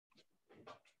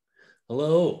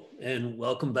Hello, and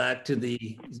welcome back to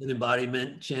the Zen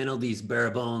Embodiment channel, these bare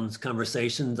bones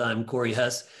conversations. I'm Corey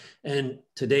Hess, and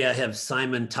today I have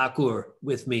Simon Thakur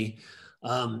with me.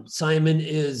 Simon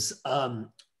is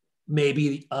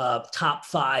maybe top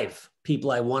 5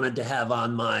 people I wanted to have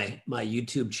on my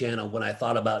YouTube channel when I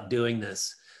thought about doing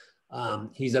this.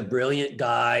 He's a brilliant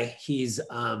guy. He's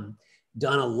done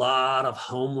a lot of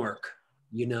homework,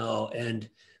 and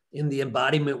in the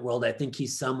embodiment world, I think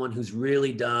he's someone who's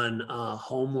really done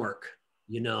homework,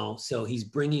 so he's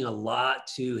bringing a lot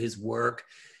to his work.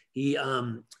 He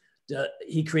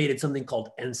created something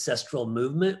called Ancestral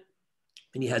Movement,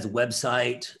 and he has a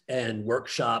website and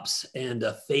workshops and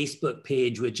a Facebook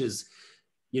page, which is,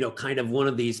 kind of one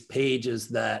of these pages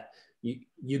that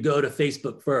you go to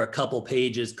Facebook for a couple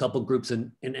pages, couple groups,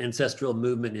 and Ancestral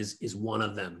Movement is one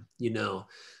of them,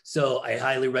 So I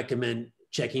highly recommend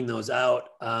checking those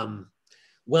out.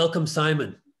 Welcome,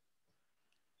 Simon.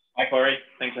 Hi, Corey.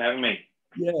 Thanks for having me.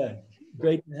 Yeah,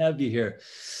 great to have you here.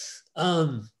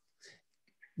 Now,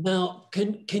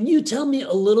 can you tell me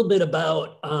a little bit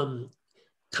about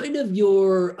kind of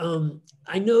your,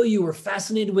 I know you were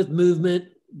fascinated with movement.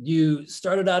 You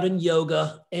started out in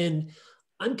yoga, and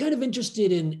I'm kind of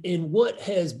interested in what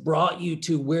has brought you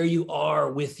to where you are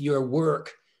with your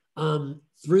work.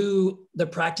 Through the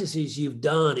practices you've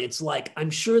done, it's like, I'm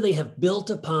sure they have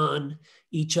built upon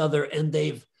each other and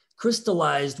they've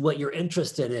crystallized what you're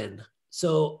interested in.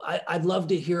 So I'd love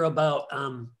to hear about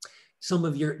some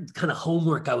of your kind of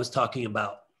homework I was talking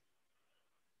about.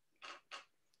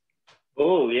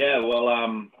 Oh, yeah. Well,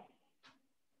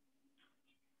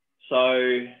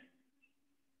 so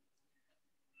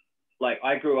like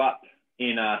I grew up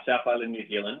in South Island, New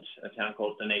Zealand, a town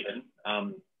called Dunedin.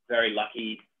 Very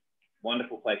lucky,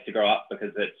 wonderful place to grow up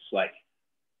because it's like,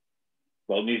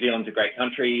 well, New Zealand's a great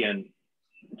country and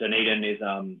Dunedin is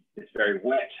it's very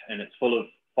wet and it's full of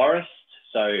forest.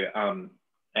 So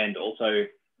and also,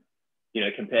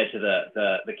 compared to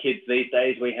the kids these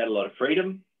days, we had a lot of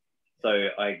freedom. So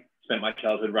I spent my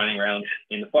childhood running around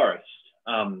in the forest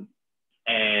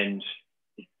and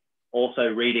also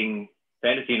reading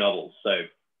fantasy novels. So,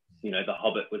 The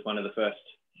Hobbit was one of the first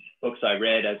books I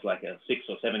read as like a 6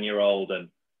 or 7-year-old, and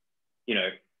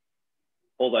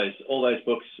all those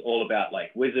books all about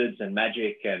like wizards and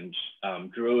magic and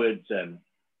druids and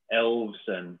elves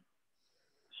and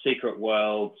secret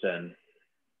worlds and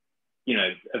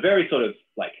a very sort of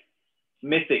like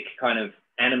mythic kind of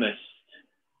animist,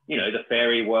 the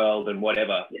fairy world and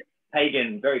whatever. Yeah.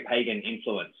 Very pagan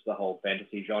influence, the whole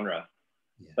fantasy genre.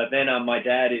 Yeah. But then my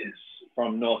dad is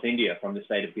from North India, from the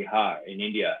state of Bihar in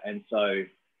India, and so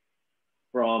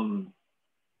from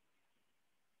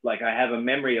like I have a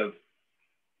memory of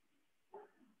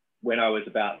when I was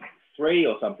about 3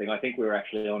 or something. I think we were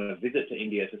actually on a visit to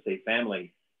India to see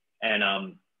family, and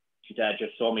Dad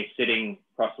just saw me sitting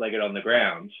cross-legged on the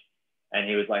ground, and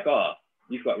he was like, "Oh,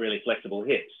 you've got really flexible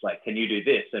hips. Like, can you do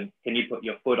this? And can you put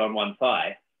your foot on one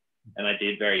thigh?" And I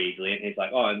did very easily. And he's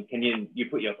like, "Oh, and can you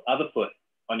put your other foot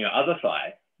on your other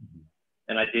thigh?"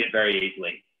 And I did very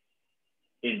easily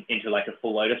into like a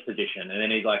full lotus position. And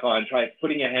then he's like, "Oh, and try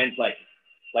putting your hands like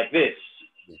this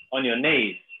on your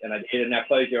knees." And I did, and now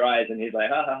close your eyes. And he's like,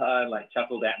 "Ha ha ha," and like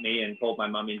chuckled at me and called my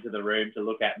mum into the room to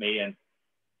look at me and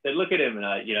said, "Look at him." And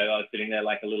I was sitting there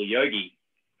like a little yogi.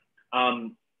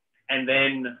 And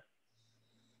then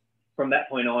from that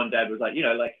point on, Dad was like,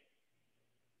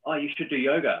 "Oh, you should do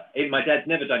yoga." My dad's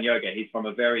never done yoga. He's from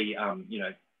a very,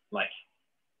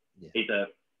 he's a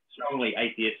strongly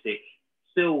atheistic,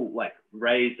 still like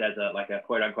raised as a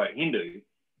quote unquote Hindu,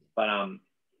 but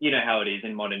you know how it is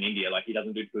in modern India. Like he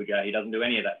doesn't do puja, he doesn't do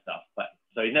any of that stuff. But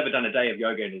so he's never done a day of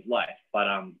yoga in his life, but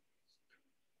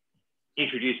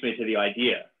introduced me to the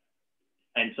idea.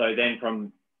 And so then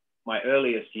from my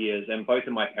earliest years, and both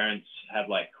of my parents have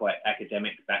like quite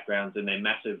academic backgrounds and they're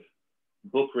massive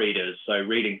book readers. So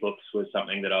reading books was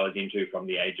something that I was into from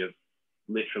the age of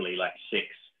literally like 6.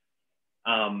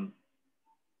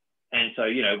 And so,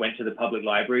 went to the public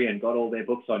library and got all their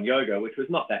books on yoga, which was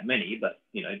not that many, but,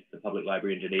 the public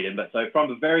library in Dunedin. But so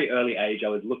from a very early age, I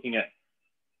was looking at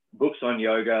books on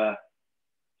yoga,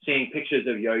 seeing pictures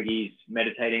of yogis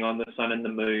meditating on the sun and the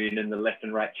moon and the left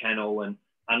and right channel and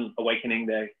awakening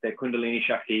their Kundalini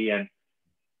Shakti. And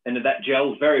that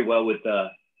gels very well with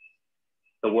the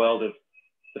world of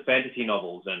the fantasy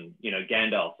novels and,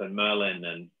 Gandalf and Merlin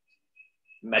and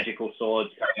magical swords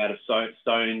coming out of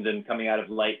stones and coming out of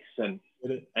lakes and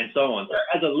so on. So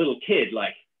as a little kid,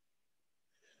 like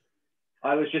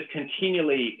I was just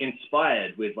continually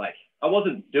inspired with like, I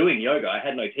wasn't doing yoga, I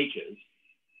had no teachers,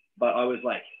 but I was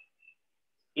like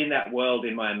in that world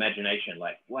in my imagination,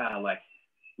 like, wow, like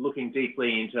looking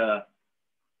deeply into,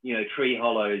 you know, tree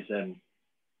hollows and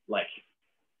like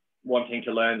wanting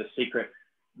to learn the secret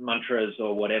mantras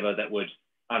or whatever that would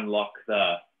unlock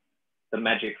the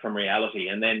magic from reality.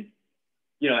 And then,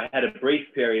 you know, I had a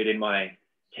brief period in my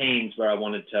teens where I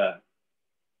wanted to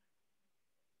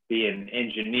be an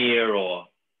engineer or,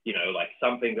 you know, like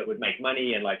something that would make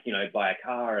money and like, you know, buy a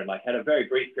car, and like had a very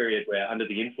brief period where under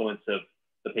the influence of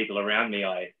the people around me,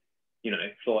 I, you know,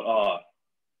 thought, oh,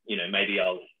 you know, maybe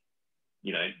I'll,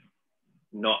 you know,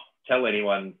 not tell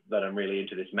anyone that I'm really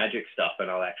into this magic stuff, and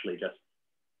I'll actually just,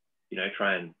 you know,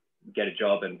 try and get a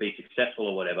job and be successful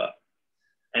or whatever.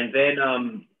 And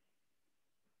then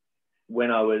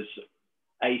when I was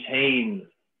 18,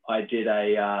 I did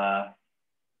an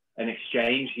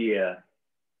exchange year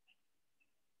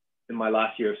in my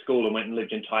last year of school and went and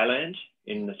lived in Thailand,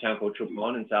 in a town called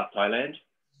Chumphon in South Thailand.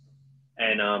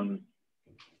 And,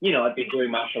 you know, I'd been doing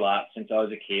martial arts since I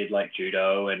was a kid, like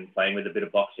judo and playing with a bit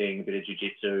of boxing, a bit of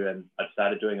jiu-jitsu, and I'd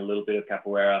started doing a little bit of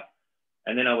capoeira.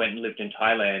 And then I went and lived in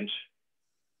Thailand.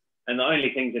 And the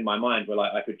only things in my mind were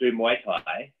like, I could do Muay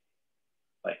Thai,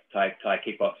 like Thai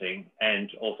kickboxing,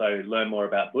 and also learn more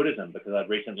about Buddhism, because I'd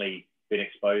recently been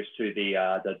exposed to the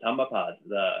Dhammapada,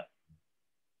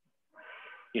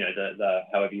 you know, the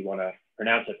however you want to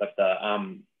pronounce it, but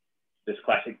this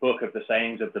classic book of the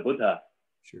sayings of the Buddha.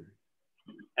 Sure.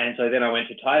 And so then I went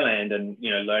to Thailand and, you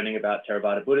know, learning about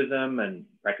Theravada Buddhism and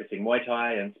practicing Muay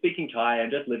Thai and speaking Thai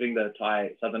and just living the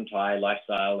Thai, Southern Thai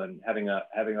lifestyle and having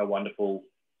a wonderful,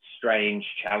 strange,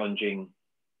 challenging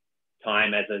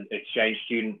time as an exchange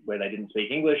student where they didn't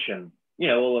speak English and, you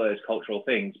know, all of those cultural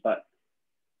things. But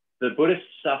the Buddhist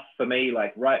stuff for me,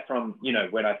 like right from, you know,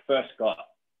 when I first got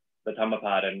the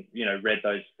Dhammapada and, you know, read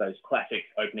those classic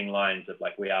opening lines of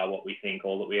like, we are what we think,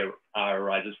 all that we are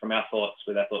arises from our thoughts,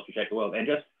 with our thoughts we shape the world. And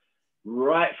just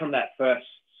right from that first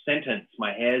sentence,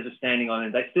 my hairs are standing on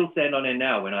end. They still stand on end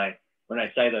now when I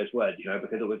say those words, you know,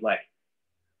 because it was like,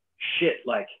 shit,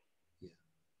 like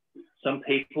some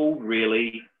people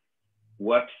really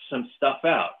worked some stuff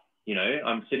out. You know,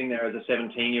 I'm sitting there as a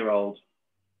 17-year-old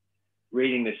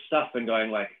reading this stuff and going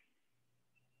like,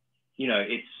 you know,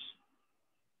 it's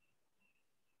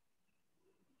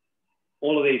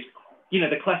all of these, you know,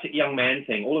 the classic young man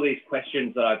thing, all of these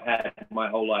questions that I've had my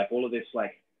whole life, all of this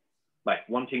like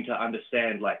wanting to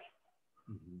understand like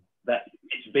that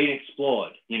it's been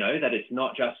explored, you know, that it's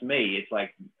not just me. It's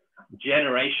like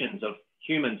generations of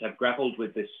humans have grappled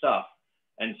with this stuff,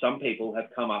 and some people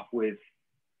have come up with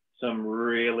some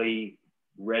really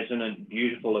resonant,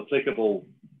 beautiful, applicable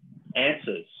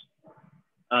answers.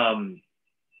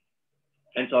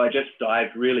 And so I just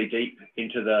dived really deep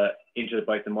into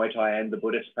both the Muay Thai and the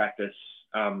Buddhist practice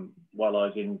while I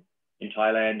was in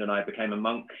Thailand, and I became a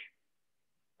monk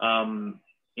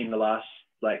in the last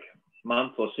like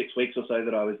month or 6 weeks or so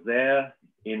that I was there,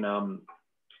 in a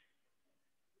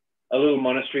little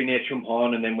monastery near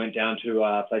Chumphon, and then went down to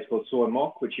a place called Suan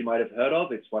Mok, which you might have heard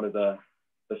of. It's one of the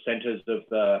centers of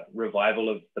the revival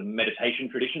of the meditation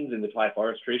traditions in the Thai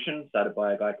forest tradition, started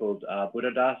by a guy called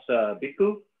Buddhadasa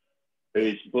Bhikkhu,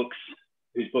 whose books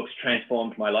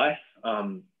transformed my life.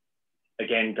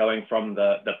 Again, going from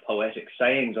the poetic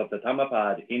sayings of the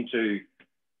Dhammapada into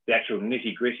the actual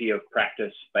nitty gritty of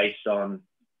practice based on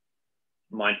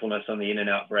mindfulness on the in and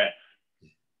out breath.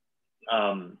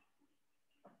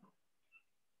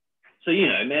 So, you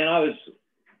know, man, I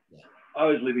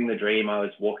was living the dream. I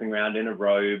was walking around in a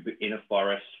robe in a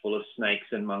forest full of snakes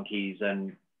and monkeys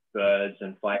and birds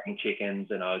and fighting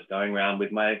chickens. And I was going around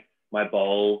with my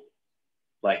bowl,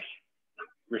 like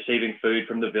receiving food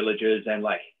from the villagers. And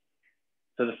like,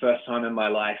 for the first time in my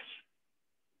life,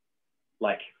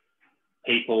 like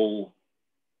people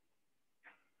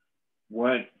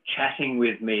weren't chatting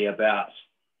with me about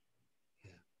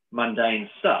mundane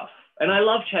stuff. And I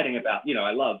love chatting about, you know,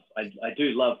 I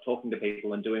do love talking to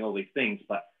people and doing all these things,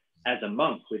 but as a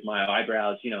monk with my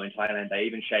eyebrows, you know, in Thailand, they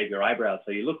even shave your eyebrows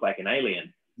so you look like an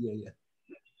alien. Yeah.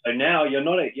 So now you're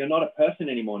not a person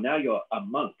anymore. Now you're a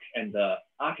monk, and the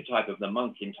archetype of the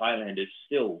monk in Thailand is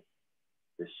still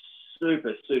this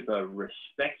super, super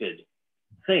respected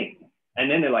thing. And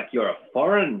then they're like, you're a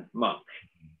foreign monk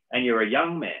and you're a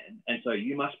young man, and so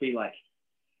you must be like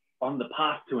on the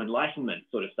path to enlightenment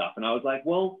sort of stuff. And I was like,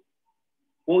 well,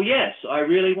 yes, I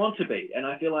really want to be. And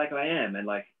I feel like I am. And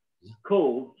like,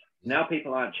 cool. Now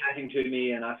people aren't chatting to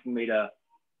me and asking me to,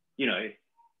 you know,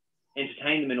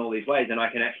 entertain them in all these ways. And I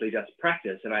can actually just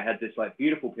practice. And I had this like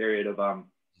beautiful period of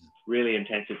really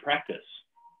intensive practice.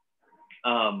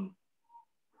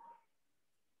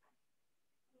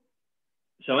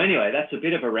 So anyway, that's a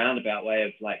bit of a roundabout way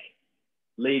of like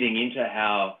leading into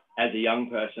how as a young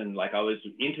person, like I was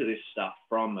into this stuff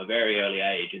from a very early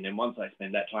age. And then once I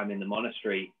spent that time in the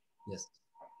monastery, Yes.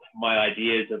 my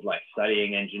ideas of like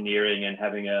studying engineering and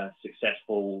having a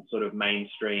successful sort of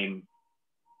mainstream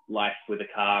life with a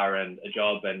car and a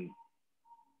job and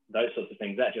those sorts of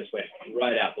things, that just went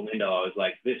right out the window. I was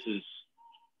like, this is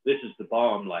the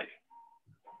bomb. Like,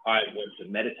 I want to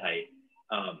meditate.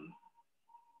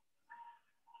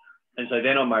 And so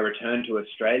then on my return to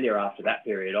Australia after that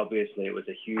period, obviously it was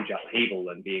a huge upheaval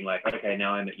and being like, okay,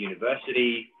 now I'm at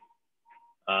university.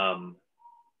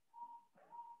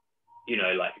 You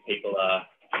know, like people are,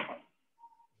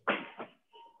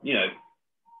 you know,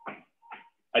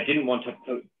 I didn't want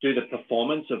to do the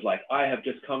performance of like, I have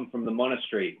just come from the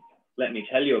monastery, let me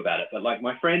tell you about it. But like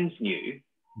my friends knew.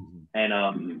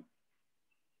 And,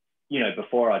 you know,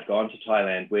 before I'd gone to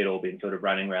Thailand, we'd all been sort of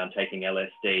running around taking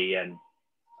LSD and,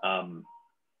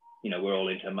 you know, we're all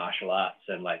into martial arts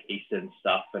and like Eastern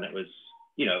stuff. And it was,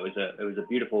 you know, it was a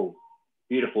beautiful,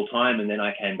 beautiful time. And then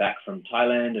I came back from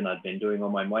Thailand and I'd been doing all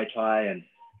my Muay Thai and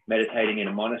meditating in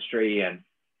a monastery and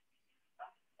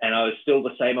I was still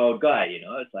the same old guy, you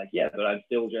know. It's like, yeah, but I'm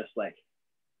still just like,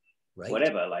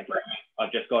 whatever. Like,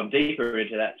 I've just gone deeper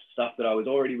into that stuff that I was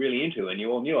already really into, and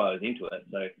you all knew I was into it.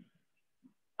 So,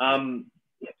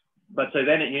 but so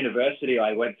then at university,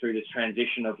 I went through this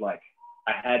transition of like,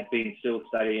 I had been still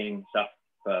studying stuff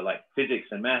for like physics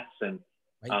and maths and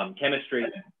chemistry,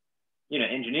 and, you know,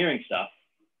 engineering stuff,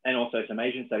 and also some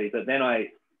Asian studies. But then I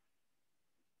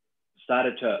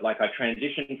started to, like, I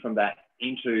transitioned from that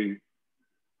into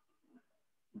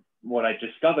what I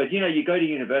discovered. You know, you go to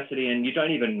university and you don't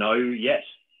even know yet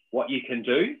what you can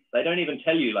do. They don't even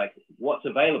tell you like what's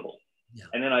available. Yeah.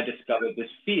 And then I discovered this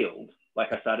field.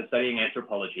 Like, I started studying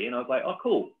anthropology and I was like, oh,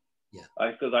 cool. Yeah.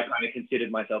 Because I kind of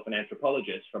considered myself an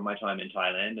anthropologist from my time in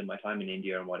Thailand and my time in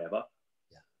India and whatever.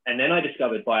 Yeah. And then I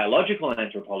discovered biological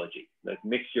anthropology, the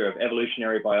mixture of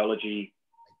evolutionary biology,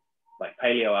 like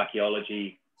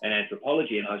paleoarchaeology and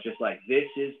anthropology. And I was just like, this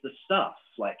is the stuff.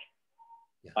 Like,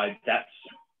 that's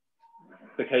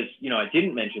because, you know, I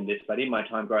didn't mention this, but in my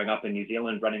time growing up in New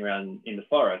Zealand, running around in the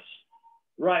forest,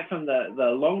 right from the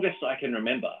longest I can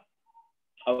remember,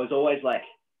 I was always like,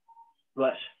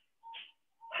 but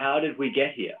how did we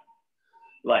get here?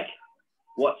 Like,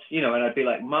 what's, you know, and I'd be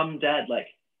like, Mum, Dad, like,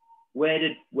 where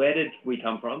did we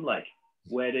come from? Like,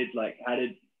 how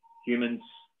did humans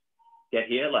get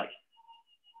here? Like,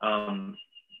 and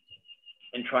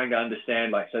trying to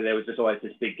understand, like, so there was just always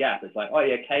this big gap. It's like, oh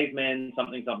yeah, cavemen,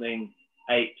 something, something,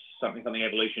 apes, something, something,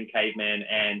 evolution, cavemen,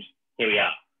 and here we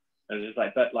are. And it was just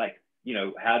like, but like, you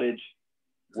know,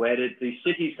 where did these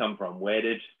cities come from? Where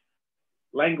did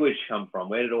language come from?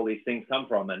 Where did all these things come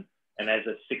from? And as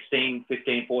a 16,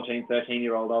 15, 14,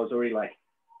 13-year-old, I was already like,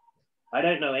 I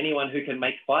don't know anyone who can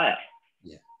make fire.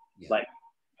 Yeah. Like,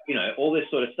 you know, all this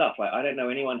sort of stuff. Like, I don't know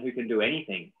anyone who can do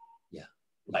anything. Yeah.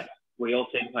 Like, we all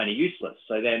seem kind of useless.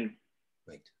 So then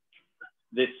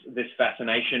this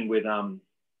fascination with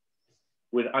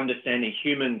understanding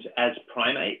humans as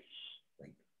primates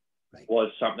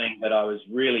was something that I was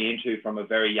really into from a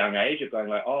very young age, of going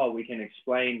like, oh, we can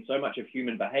explain so much of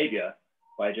human behavior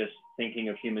by just thinking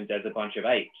of humans as a bunch of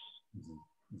apes.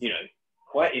 You know,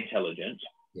 quite intelligent,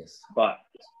 but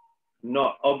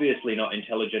obviously not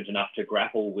intelligent enough to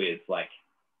grapple with like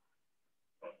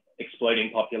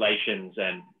exploding populations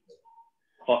and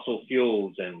fossil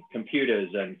fuels and computers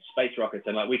and space rockets.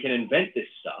 And like, we can invent this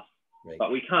stuff,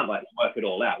 but we can't like work it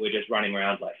all out. We're just running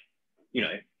around like, you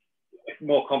know,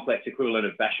 more complex equivalent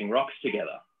of bashing rocks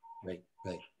together. Right.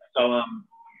 So,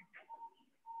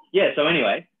 yeah. So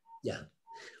anyway. Yeah.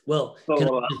 Well,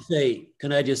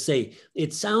 can I just say,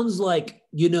 it sounds like,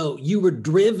 you know, you were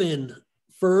driven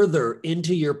further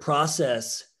into your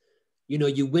process. You know,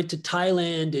 you went to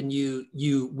Thailand and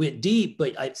you went deep,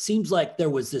 but it seems like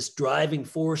there was this driving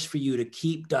force for you to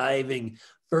keep diving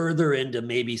further into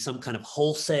maybe some kind of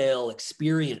wholesale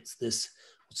experience.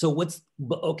 So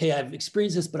okay, I've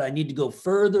experienced this, but I need to go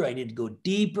further. I need to go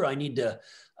deeper. I need to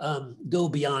go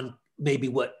beyond maybe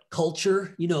what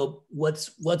culture, you know,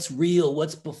 what's real,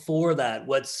 what's before that,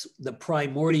 what's the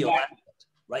primordial aspect,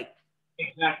 right?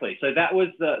 Exactly. So that was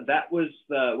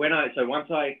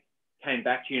once I came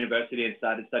back to university and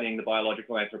started studying the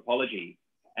biological anthropology,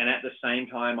 and at the same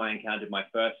time I encountered my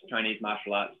first Chinese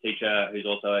martial arts teacher, who's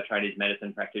also a Chinese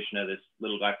medicine practitioner, this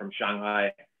little guy from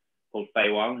Shanghai called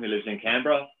Fei Wang, who lives in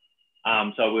Canberra.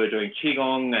 So we were doing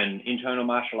Qigong and internal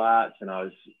martial arts, and I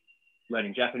was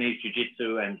learning Japanese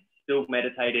jiu-jitsu and still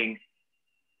meditating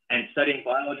and studying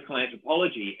biological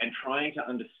anthropology and trying to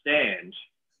understand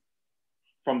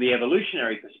from the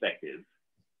evolutionary perspective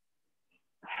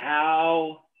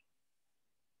how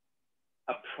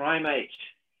a primate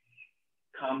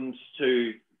comes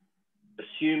to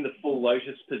assume the full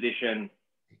lotus position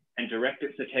and direct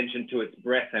its attention to its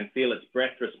breath and feel its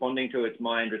breath responding to its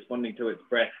mind, responding to its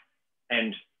breath,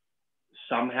 and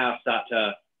somehow start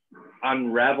to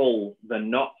unravel the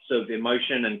knots of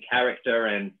emotion and character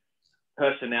and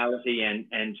personality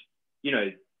and you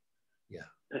know,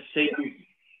 perceive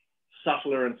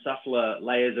subtler and subtler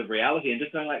layers of reality, and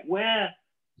just going like, where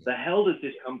the hell does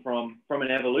this come from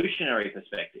an evolutionary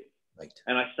perspective? Right.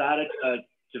 And I started to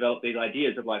develop these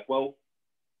ideas of like, well,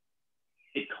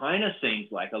 it kind of seems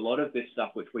like a lot of this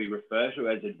stuff which we refer to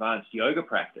as advanced yoga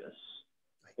practice,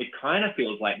 it kind of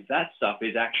feels like that stuff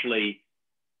is actually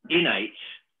innate.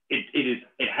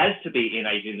 It has to be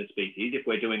innate in the species if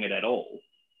we're doing it at all.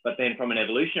 But then from an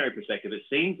evolutionary perspective, it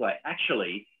seems like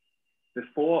actually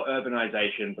before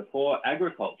urbanization, before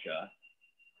agriculture,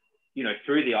 you know,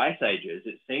 through the ice ages,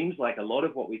 it seems like a lot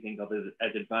of what we think of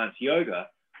as advanced yoga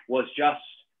was just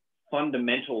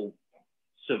fundamental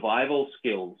survival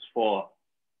skills for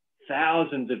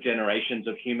thousands of generations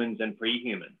of humans and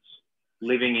pre-humans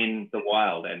living in the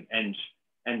wild, and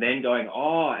then going,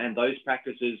 oh, and those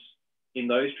practices in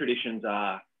those traditions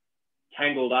are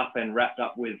tangled up and wrapped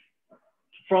up with,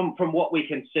 from what we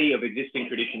can see of existing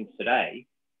traditions today,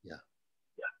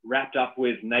 wrapped up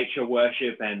with nature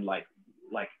worship and like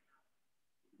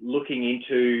looking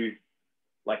into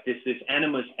like this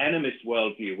animist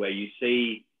worldview where you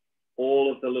see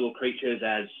all of the little creatures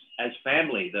as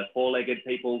family, the four-legged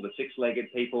people, the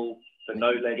six-legged people, the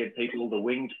no-legged people, the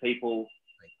winged people,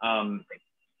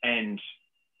 and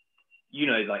you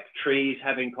know, like trees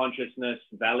having consciousness,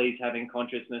 valleys having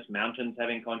consciousness, mountains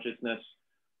having consciousness,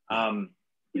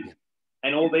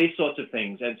 and all these sorts of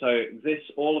things. And so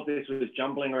all of this was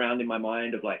jumbling around in my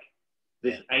mind of like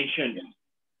this ancient,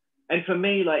 and for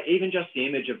me, like even just the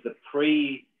image of the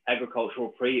pre-agricultural,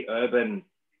 pre-urban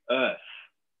earth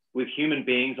with human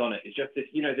beings on it is just this,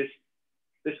 you know,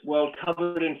 this world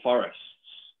covered in forests,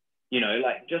 you know,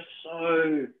 like just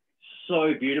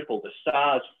so beautiful, the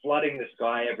stars flooding the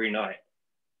sky every night.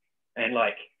 And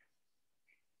like,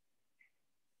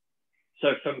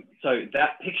 so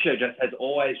that picture just has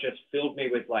always just filled me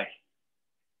with like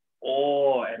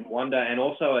awe and wonder, and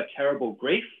also a terrible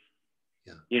grief,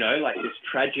 you know, like this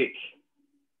tragic,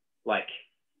 like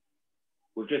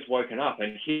we've just woken up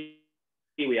and here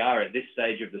we are at this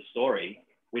stage of the story.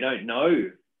 We don't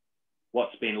know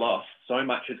what's been lost. So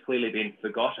much has clearly been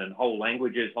forgotten. Whole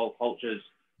languages, whole cultures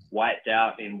wiped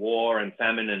out in war and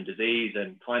famine and disease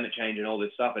and climate change and all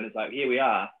this stuff. And it's like, here we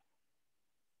are.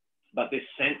 But this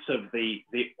sense of the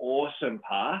awesome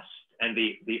past and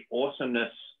the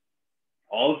awesomeness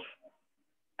of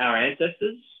our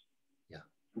ancestors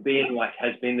being like,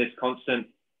 has been this constant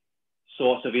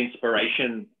source of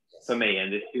inspiration for me.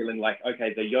 And this feeling like,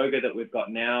 okay, the yoga that we've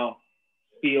got now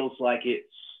feels like it's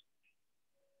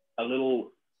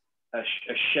a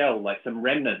shell, like some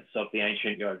remnants of the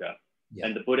ancient yoga.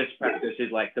 And the Buddhist practice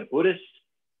is like the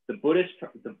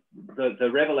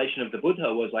revelation of the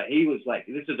Buddha was like, he was like,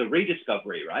 this is a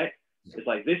rediscovery, right? It's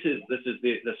like, this is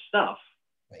the stuff.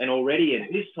 And already in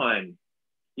his time,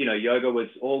 you know, yoga was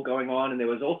all going on and there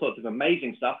was all sorts of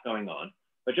amazing stuff going on.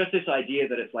 But just this idea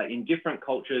that it's like in different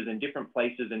cultures and different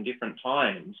places and different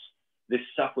times, this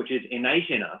stuff which is innate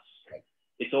in us,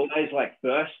 it's always like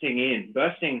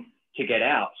bursting to get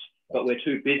out, but we're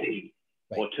too busy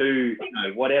or too, you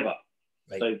know, whatever.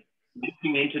 So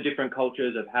looking into different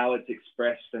cultures of how it's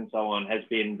expressed and so on has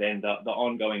been then the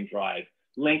ongoing drive,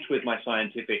 linked with my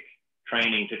scientific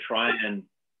training to try and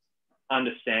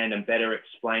understand and better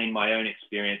explain my own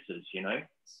experiences, you know?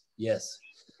 Yes,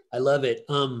 I love it.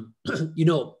 You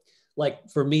know, like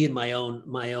for me in my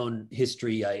own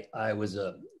history, I was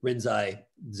a Rinzai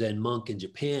Zen monk in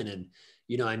Japan, and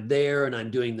you know, I'm there and I'm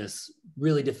doing this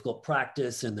really difficult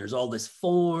practice, and there's all this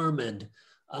form, and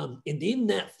in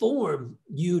that form,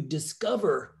 you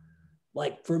discover,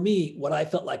 like for me, what I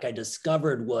felt like I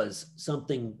discovered was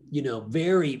something, you know,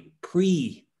 very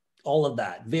pre all of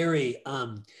that, very,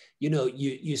 you know,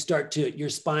 you start to, your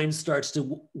spine starts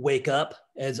to wake up,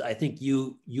 as I think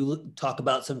you talk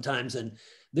about sometimes. And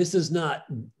this is not,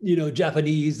 you know,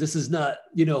 Japanese, this is not,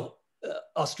 you know,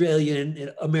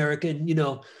 Australian, American, you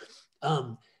know.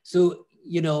 So,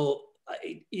 you know,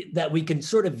 that we can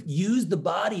sort of use the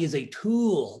body as a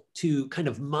tool to kind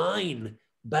of mine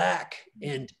back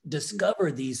and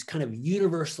discover these kind of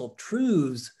universal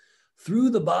truths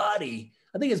through the body.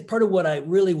 I think it's part of what I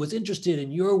really was interested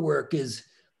in your work is,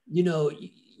 you know,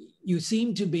 you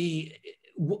seem to be,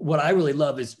 what I really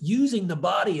love is using the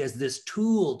body as this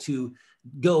tool to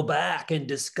go back and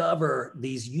discover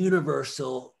these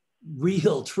universal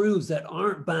real truths that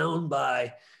aren't bound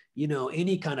by, you know,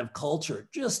 any kind of culture.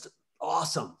 Just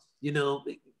awesome, you know,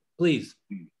 please.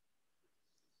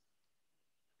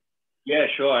 Yeah,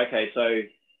 sure. Okay. So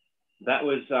that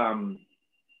was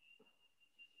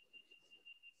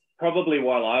probably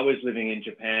while I was living in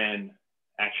Japan,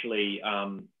 actually.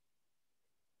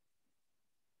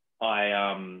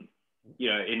 You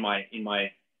know, in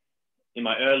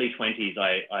my early 20s,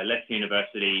 I left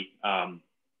university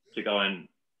to go and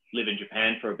live in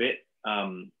Japan for a bit,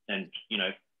 and, you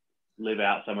know, live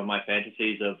out some of my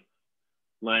fantasies of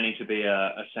learning to be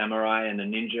a samurai and a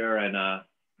ninja and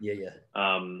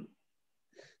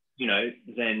you know,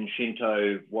 Zen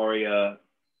Shinto warrior,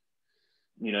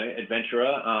 you know, adventurer.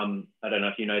 I don't know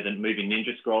if you know the movie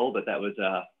Ninja Scroll, but that was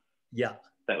that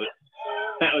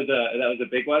was a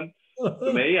big one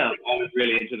for me. I was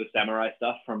really into the samurai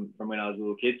stuff from when I was a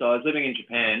little kid. So I was living in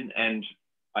Japan, and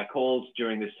I called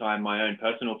during this time my own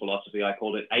personal philosophy. I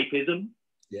called it apism,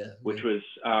 which was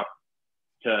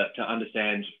to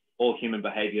understand all human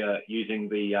behavior using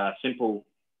the simple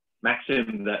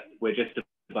maxim that we're just a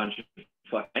bunch of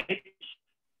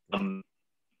fuckmates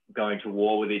going to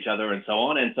war with each other and so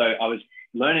on. And so I was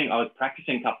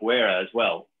practicing capoeira as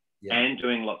well, and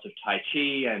doing lots of Tai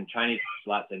Chi and Chinese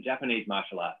martial arts and Japanese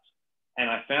martial arts. And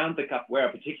I found the capoeira,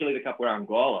 particularly the capoeira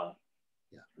Angola,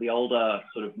 the older,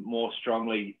 sort of more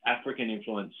strongly African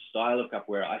influenced style of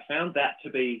capoeira, I found that to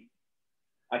be,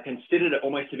 I considered it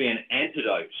almost to be an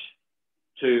antidote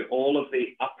to all of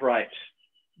the upright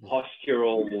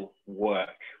postural work,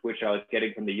 which I was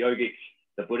getting from the yogic,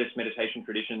 the Buddhist meditation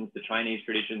traditions, the Chinese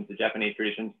traditions, the Japanese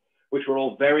traditions, which were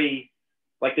all very,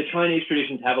 like the Chinese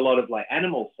traditions have a lot of like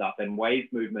animal stuff and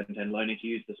wave movement and learning to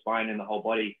use the spine and the whole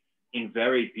body in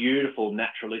very beautiful,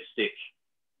 naturalistic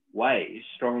ways,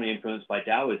 strongly influenced by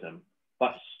Taoism,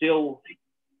 but still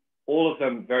all of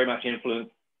them very much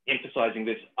emphasizing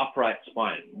this upright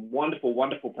spine. Wonderful,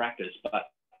 wonderful practice,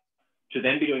 but to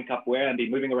then be doing capoeira and be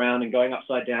moving around and going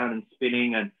upside down and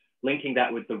spinning and linking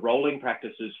that with the rolling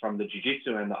practices from the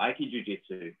jiu-jitsu and the Aiki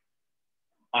jiu-jitsu,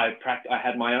 I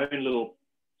had my own little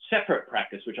separate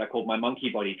practice, which I called my monkey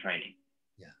body training,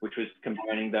 which was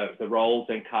combining the rolls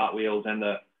and cartwheels and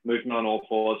the movement on all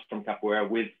fours from capoeira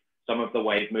with some of the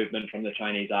wave movement from the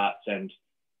Chinese arts and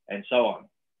so on.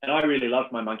 And I really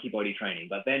loved my monkey body training.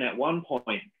 But then at one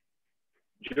point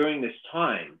during this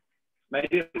time,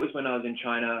 maybe it was when I was in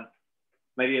China,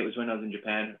 maybe it was when I was in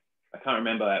Japan, I can't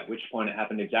remember at which point it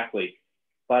happened exactly,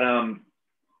 but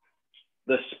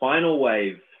the spinal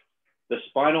wave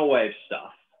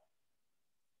stuff,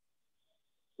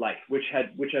 like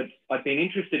I'd been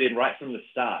interested in right from the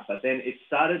start, but then it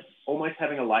started almost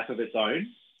having a life of its own.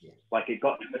 Like it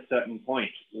got to a certain point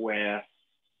where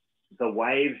the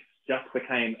waves just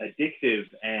became addictive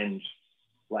and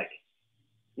like,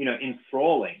 you know,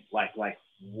 enthralling, like,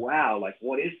 wow, like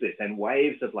what is this? And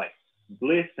waves of like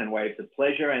bliss and waves of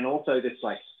pleasure, and also this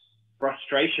like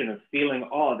frustration of feeling,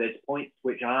 oh, there's points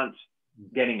which aren't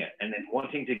getting it, and then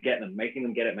wanting to get them, making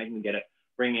them get it,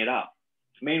 bringing it up.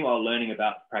 Meanwhile, learning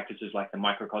about practices like the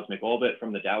microcosmic orbit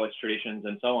from the Taoist traditions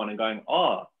and so on, and going,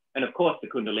 oh, and of course the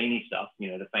Kundalini stuff, you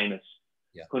know, the famous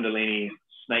Kundalini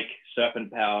snake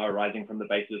serpent power rising from the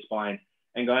base of the spine,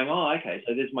 and going, oh, okay,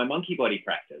 so there's my monkey body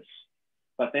practice,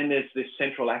 but then there's this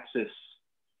central axis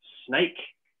snake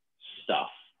stuff,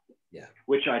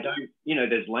 which I don't, you know,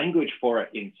 there's language for it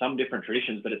in some different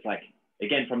traditions, but it's like,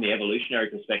 again, from the evolutionary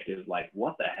perspective, like,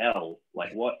 what the hell?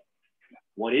 Like,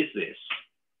 what is this?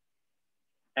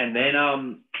 And then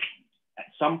at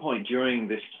some point during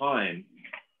this time,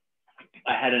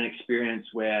 I had an experience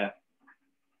where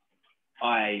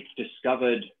I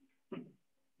discovered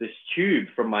this tube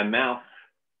from my mouth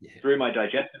through my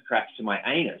digestive tract to my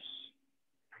anus.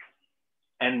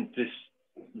 And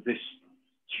this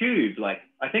tube, like,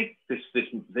 I think this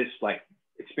like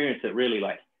experience that really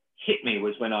like hit me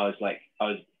was when I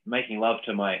was making love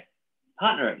to my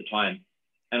partner at the time,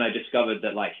 and I discovered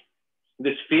that like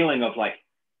this feeling of like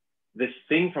this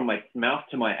thing from my mouth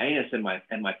to my anus and my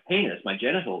penis, my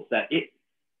genitals, that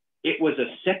it was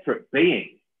a separate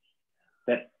being,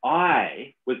 that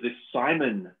I was this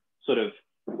Simon sort of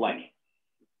like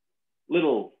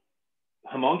little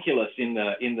homunculus in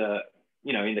the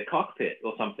you know, in the cockpit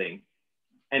or something,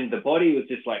 and the body was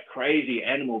this like crazy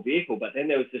animal vehicle, but then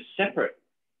there was this separate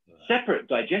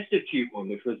digestive tube one,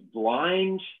 which was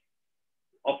blind,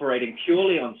 operating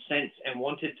purely on sense, and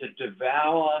wanted to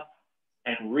devour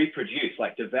and reproduce,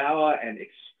 like devour and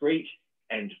excrete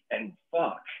and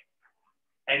fuck.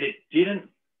 And it didn't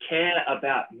care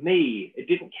about me. It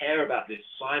didn't care about this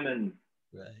Simon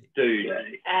dude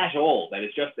at all. That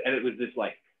it's just, and it was this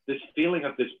like this feeling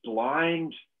of this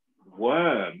blind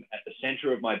worm at the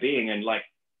center of my being, and like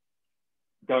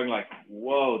going like,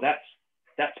 whoa,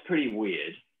 that's pretty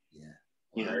weird. Yeah. Wow.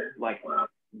 You know, like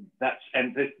that's,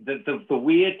 and the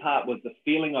weird part was the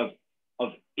feeling of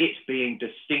it being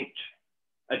distinct,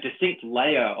 a distinct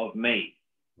layer of me.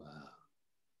 Wow.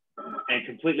 And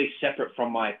completely separate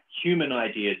from my human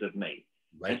ideas of me.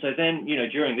 Right. And so then, you know,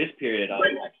 during this period, I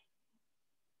was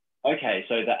like, okay,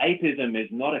 so the apism is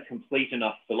not a complete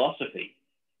enough philosophy.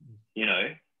 You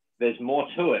know, there's more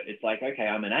to it. It's like, okay,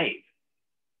 I'm an ape,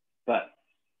 but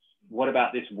what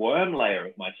about this worm layer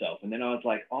of myself? And then I was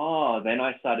like, oh, then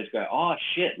I started to go, oh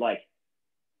shit, like,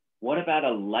 what about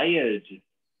a layered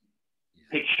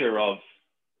picture of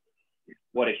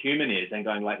what a human is, and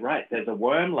going like, right, there's a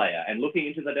worm layer, and looking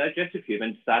into the digestive tube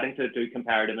and starting to do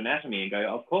comparative anatomy and go,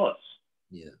 of course,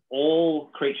 all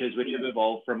creatures which have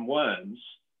evolved from worms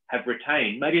have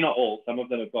retained, maybe not all, some of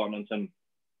them have gone on some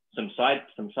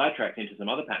sidetracks into some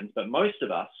other patterns, but most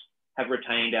of us have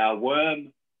retained our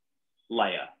worm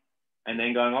layer, and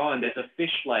then going, oh, and there's a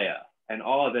fish layer, and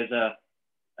oh, there's a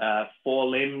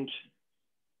four-limbed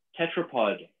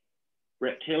tetrapod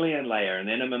reptilian layer, and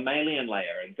then a mammalian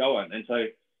layer, and go on. And so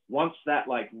once that,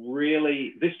 like,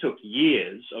 really, this took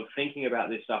years of thinking about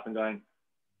this stuff and going,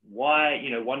 why,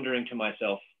 you know, wondering to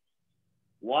myself,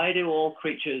 why do all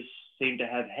creatures seem to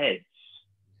have heads?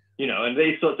 You know, and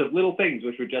these sorts of little things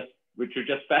which would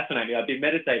just fascinate me. I'd be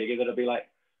meditating and it'd be like,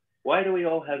 why do we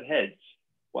all have heads?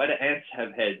 Why do ants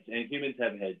have heads and humans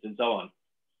have heads, and so on?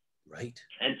 Right.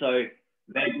 And so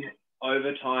then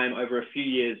over time, over a few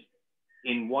years,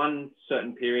 in one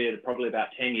certain period, probably about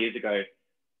 10 years ago,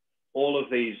 all of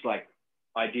these like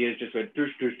ideas just went doosh,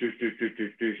 doosh, doosh, doosh, doosh,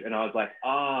 doosh, doosh. And I was like,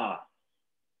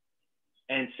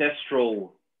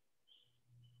 ancestral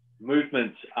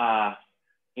movements are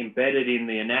embedded in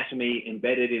the anatomy,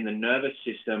 embedded in the nervous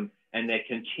system, and they're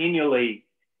continually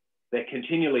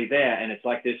there. And it's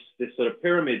like this sort of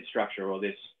pyramid structure, or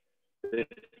this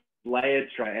layered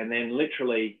structure. And then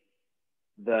literally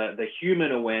the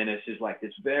human awareness is like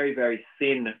this very, very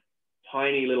thin,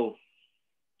 tiny little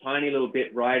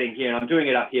bit riding here. And I'm doing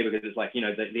it up here because it's like, you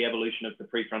know, the evolution of the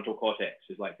prefrontal cortex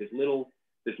is like this little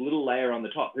layer on the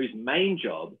top, whose main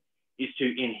job is to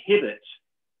inhibit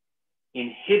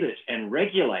and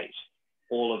regulate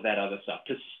all of that other stuff,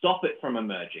 to stop it from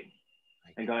emerging.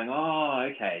 And going, oh,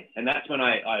 okay. And that's when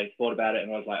I thought about it,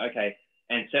 and I was like, okay,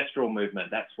 ancestral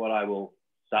movement, that's what I will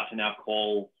start to now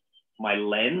call my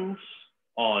lens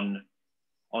on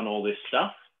all this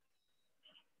stuff.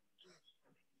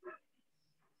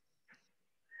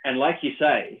 And like you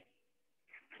say,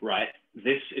 right,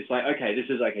 it's like, okay, this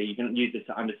is okay, you can use this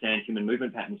to understand human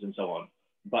movement patterns and so on.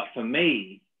 But for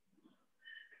me,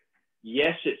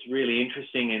 yes, it's really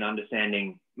interesting in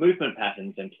understanding movement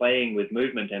patterns and playing with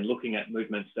movement and looking at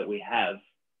movements that we have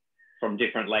from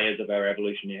different layers of our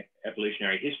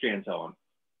evolutionary history and so on.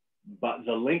 But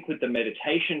the link with the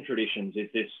meditation traditions is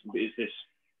this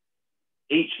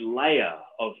each layer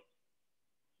of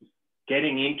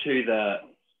getting into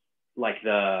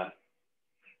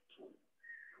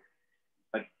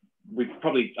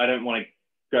I don't want to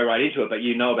go right into it, but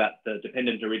you know about the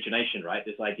dependent origination, right?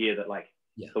 This idea that like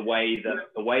the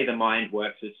way the mind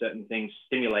works is certain things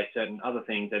stimulate certain other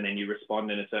things, and then you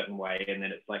respond in a certain way, and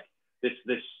then it's like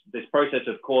this process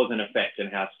of cause and effect,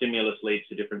 and how stimulus leads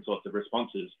to different sorts of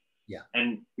responses.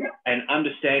 And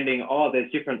understanding, oh,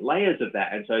 there's different layers of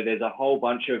that, and so there's a whole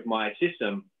bunch of my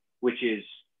system which is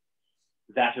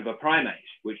that of a primate,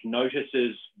 which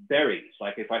notices berries.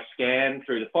 Like if I scan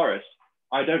through the forest,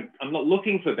 I'm not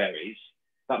looking for berries,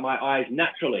 but my eyes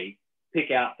naturally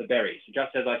pick out the berries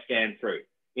just as I scan through,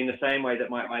 in the same way that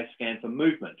my eyes scan for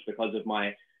movement because of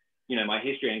my, you know, my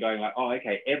history, and going like, oh,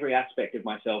 okay, every aspect of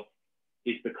myself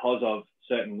is because of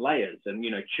certain layers, and,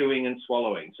 you know, chewing and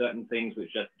swallowing, certain things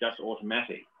which are just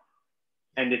automatic.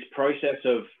 And this process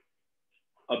of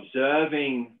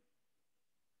observing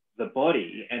the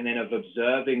body, and then of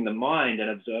observing the mind,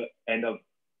 and of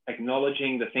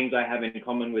acknowledging the things I have in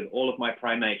common with all of my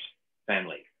primate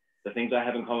family, the things I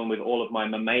have in common with all of my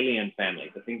mammalian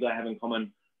family, the things I have in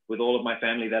common with all of my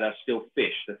family that are still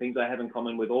fish, the things I have in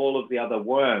common with all of the other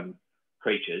worm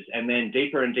creatures, and then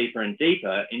deeper and deeper and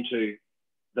deeper into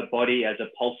the body as a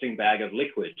pulsing bag of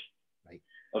liquid,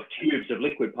 of tubes of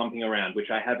liquid pumping around, which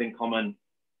I have in common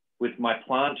with my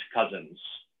plant cousins.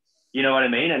 You know what I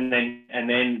mean? And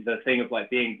then the thing of like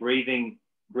being breathing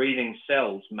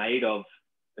cells made of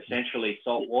essentially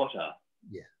salt water.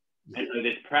 And so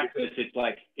this practice, it's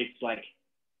like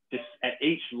this, at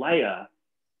each layer,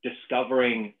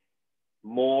 discovering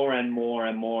more and more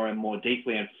and more and more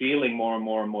deeply, and feeling more and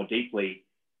more and more deeply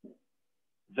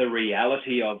the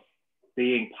reality of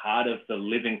being part of the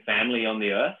living family on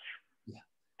the earth. Yeah.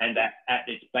 And that at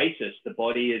its basis, the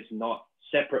body is not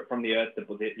separate from the earth.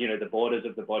 The borders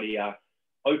of the body are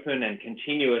open and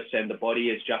continuous, and the body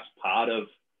is just part of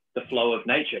the flow of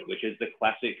nature, which is the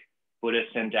classic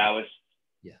Buddhist and Taoist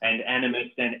and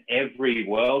animist and every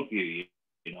worldview,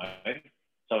 you know.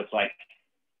 So it's like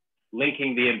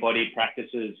linking the embodied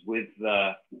practices with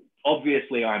the,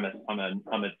 obviously I'm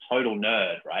a total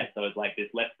nerd, right? So it's like this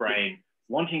left brain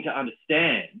wanting to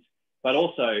understand, but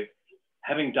also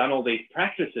having done all these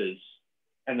practices,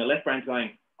 and the left brain's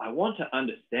going, I want to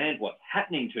understand what's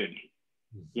happening to me.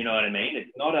 You know what I mean?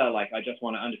 It's not a like, I just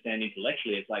want to understand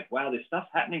intellectually. It's like, wow, this stuff's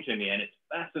happening to me and it's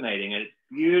fascinating and it's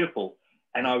beautiful.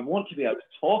 And I want to be able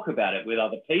to talk about it with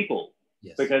other people,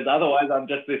 because otherwise I'm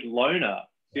just this loner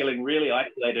feeling really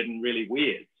isolated and really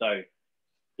weird. So,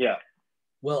 yeah.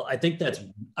 Well, I think that's,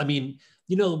 I mean,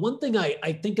 you know, one thing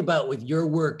I think about with your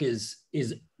work is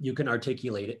you can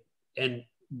articulate it, and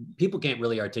people can't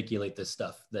really articulate this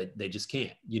stuff. That they just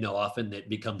can't, you know. Often it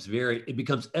becomes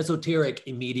esoteric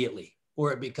immediately,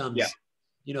 or it becomes,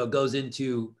 you know, goes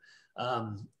into,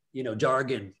 you know,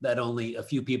 jargon that only a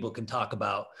few people can talk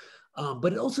about.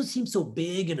 But it also seems so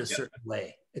big in a certain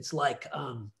way. It's like,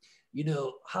 you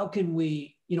know, how can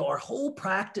we, you know,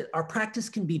 our practice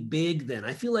can be big then.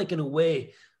 I feel like in a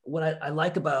way, what I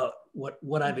like about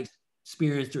what I've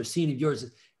experienced or seen of yours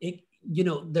is, you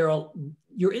know,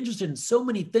 you're interested in so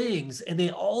many things, and they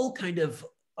all kind of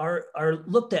are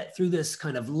looked at through this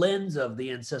kind of lens of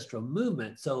the ancestral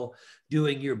movement. So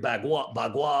doing your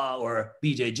Bagua or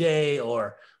BJJ,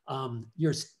 or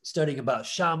you're studying about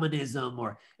shamanism,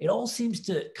 or it all seems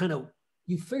to kind of,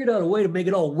 you figured out a way to make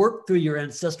it all work through your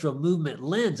ancestral movement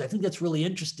lens. I think that's really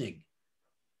interesting.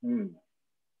 You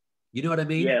know what I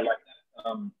mean? Yeah,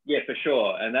 yeah, for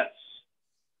sure. And that's,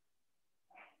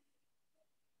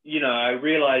 you know, I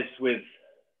realized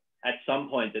at some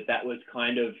point that was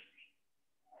kind of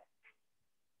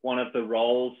one of the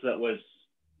roles that was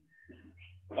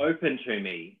open to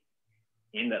me,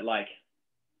 in that, like,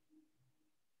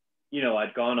 you know,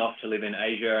 I'd gone off to live in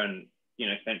Asia and, you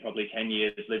know, spent probably 10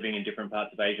 years living in different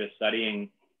parts of Asia,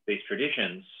 studying these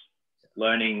traditions,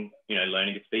 learning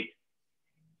to speak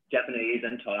Japanese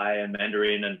and Thai and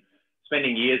Mandarin, and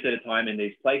spending years at a time in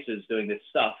these places doing this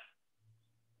stuff,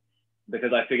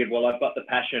 because I figured, well, I've got the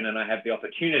passion and I have the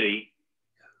opportunity,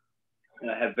 and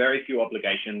I have very few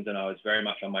obligations, and I was very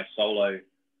much on my solo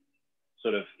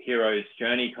sort of hero's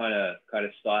journey kind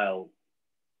of style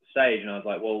stage. And I was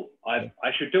like, well,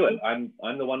 I should do it. I'm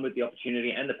the one with the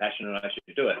opportunity and the passion, and I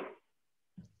should do it.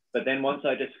 But then once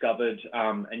I discovered,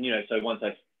 and, you know, so once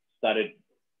I started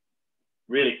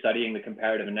really studying the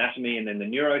comparative anatomy and then the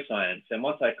neuroscience, and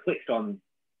once I clicked on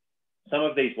some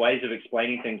of these ways of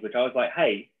explaining things, which I was like,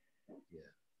 hey,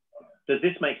 does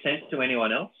this make sense to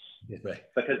anyone else? Right.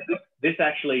 Because this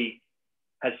actually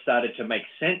has started to make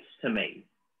sense to me.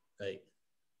 Right.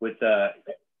 With the,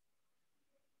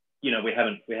 you know, we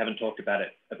haven't talked about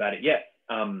it yet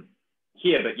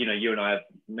here, but, you know, you and I have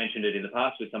mentioned it in the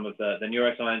past with some of the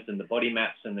neuroscience and the body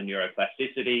maps and the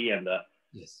neuroplasticity and the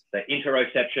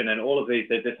interoception and all of these.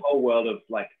 There's this whole world of,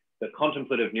 like, the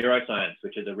contemplative neuroscience,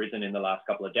 which has arisen in the last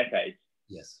couple of decades.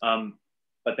 Yes.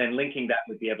 But then linking that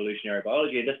with the evolutionary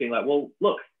biology and just being like, well,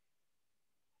 look,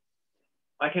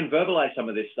 I can verbalize some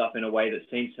of this stuff in a way that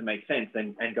seems to make sense,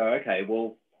 and go, okay,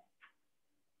 well,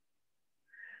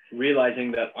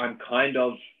 realizing that I'm kind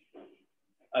of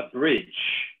a bridge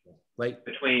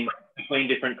between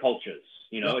different cultures.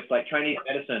 You know, it's like Chinese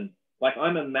medicine. Like,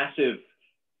 I'm an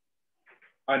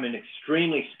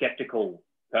extremely skeptical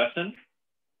person.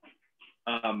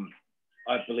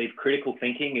 I believe critical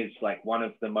thinking is, like, one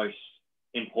of the most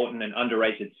important and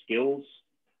underrated skills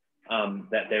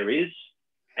that there is.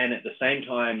 And at the same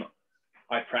time,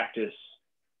 I practice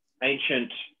ancient,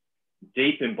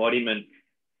 deep embodiment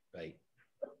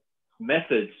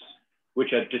methods,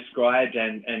 which are described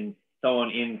and so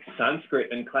on in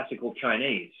Sanskrit and classical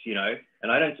Chinese, you know.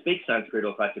 And I don't speak Sanskrit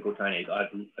or classical Chinese. I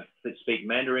speak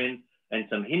Mandarin and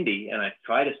some Hindi, and I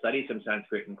try to study some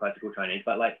Sanskrit and classical Chinese.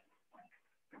 But, like,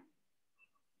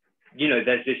 you know,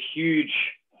 there's this huge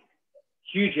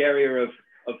area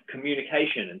of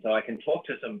communication. And so I can talk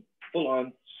to some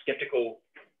full-on skeptical,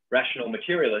 rational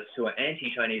materialists who are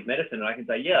anti-Chinese medicine, and I can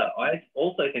say, yeah, I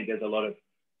also think there's a lot of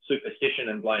superstition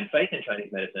and blind faith in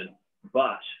Chinese medicine,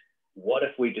 but what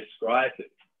if we describe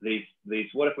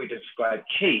what if we describe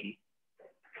qi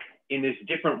in this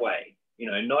different way, you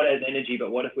know, not as energy,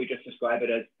 but what if we just describe it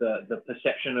as the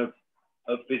perception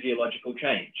of physiological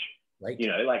change, you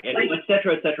know, like, et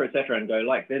cetera, et cetera, et cetera, and go,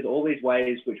 like, there's all these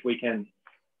ways which we can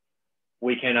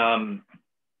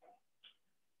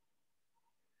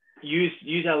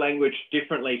use our language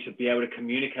differently to be able to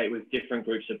communicate with different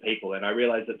groups of people. And I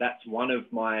realized that that's one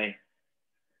of my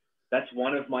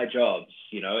jobs,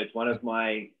 you know, it's one of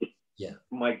my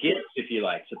gifts, if you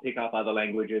like, to pick up other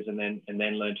languages and then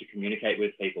learn to communicate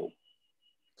with people.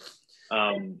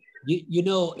 You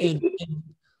know, and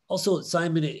also,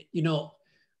 Simon, you know,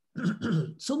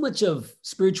 so much of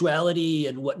spirituality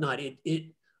and whatnot,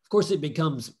 of course it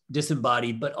becomes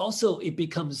disembodied, but also it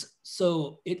becomes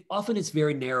often it's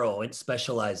very narrow. It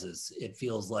specializes. It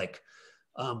feels like,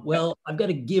 well, I've got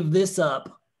to give this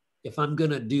up if I'm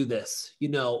going to do this, you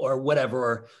know, or whatever.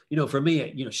 Or, you know, for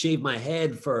me, you know, shave my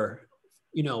head for,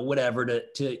 you know, whatever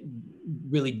to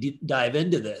really dive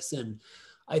into this. And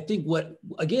I think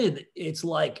again, it's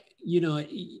like, you know,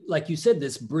 like you said,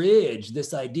 this bridge,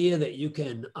 this idea that you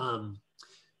can,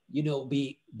 you know,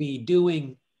 be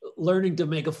learning to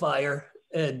make a fire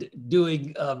and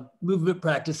doing movement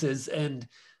practices and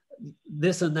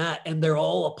this and that. And they're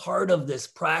all a part of this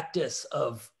practice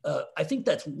of, I think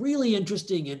that's really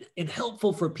interesting and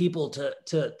helpful for people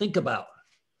to think about,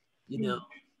 you know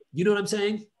what I'm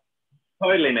saying?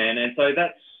 Totally, man. And so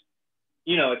that's,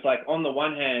 you know, it's like on the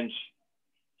one hand,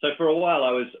 so for a while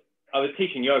I was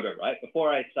teaching yoga, right?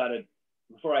 Before I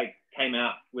came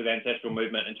out with Ancestral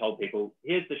Movement and told people,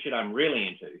 here's the shit I'm really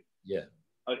into. Yeah.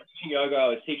 I was teaching yoga, I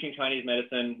was teaching Chinese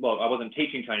medicine. Well, I wasn't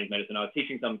teaching Chinese medicine. I was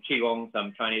teaching some Qigong,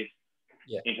 some Chinese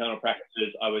internal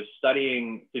practices. I was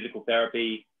studying physical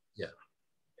therapy. Yeah.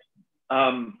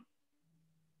 And,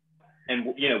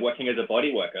 you know, working as a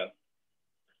body worker.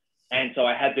 And so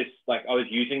I had this, like, I was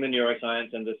using the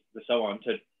neuroscience and the so on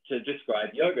to describe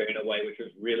yoga in a way which was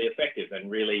really effective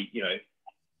and really, you know,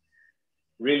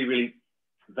 really, really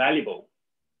valuable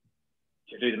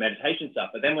to do the meditation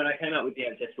stuff. But then when I came out with the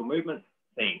Ancestral Movement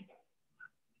thing,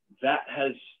 that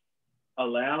has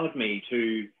allowed me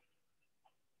to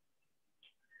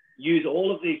use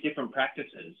all of these different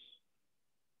practices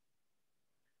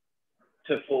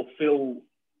to fulfill,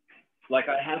 like,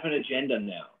 I have an agenda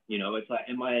now, you know, it's like,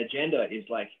 and my agenda is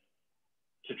like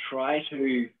to try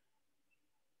to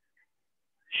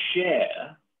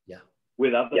share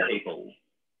with other people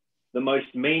the most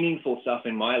meaningful stuff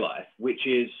in my life, which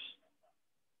is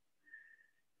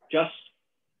just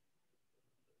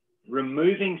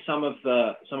removing some of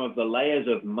the layers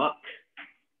of muck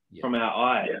from our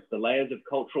eyes, the layers of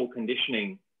cultural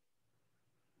conditioning,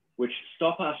 which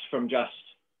stop us from just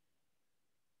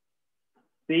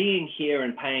being here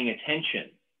and paying attention.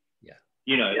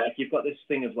 You know, like you've got this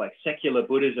thing of like secular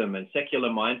Buddhism and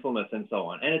secular mindfulness and so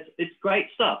on. And it's great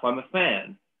stuff. I'm a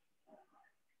fan.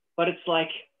 But it's like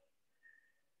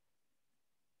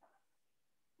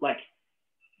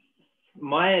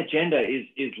my agenda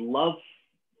is love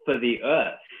for the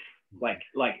earth. Like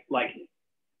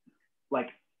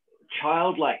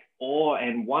childlike awe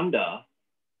and wonder,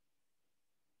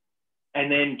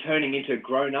 and then turning into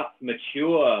grown up,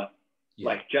 mature,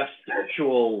 like just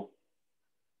spiritual,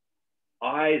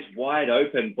 eyes wide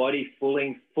open, body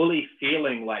fully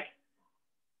feeling like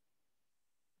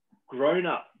grown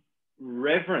up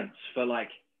reverence for like,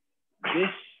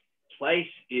 this place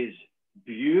is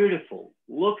beautiful.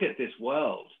 Look at this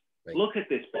world. Look at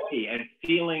this body, and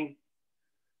feeling.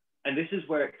 And this is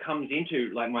where it comes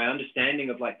into like my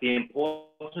understanding of like the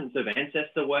importance of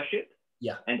ancestor worship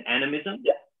and animism.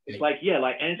 It's like,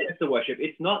 like ancestor worship,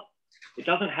 it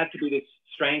doesn't have to be this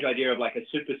strange idea of like a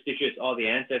superstitious, oh, the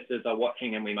ancestors are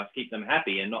watching and we must keep them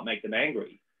happy and not make them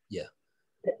angry.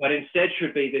 But instead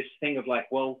should be this thing of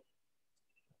like, well,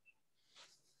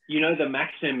 you know, the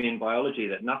maxim in biology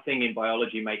that nothing in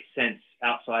biology makes sense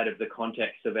outside of the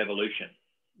context of evolution.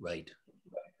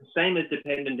 Same as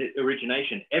dependent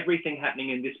origination. Everything happening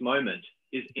in this moment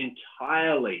is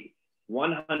entirely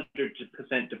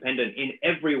 100% dependent in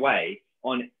every way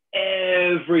on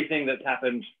everything that's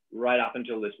happened right up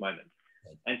until this moment.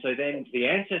 And so then the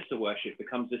ancestor worship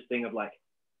becomes this thing of like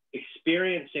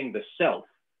experiencing the self,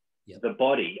 the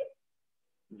body,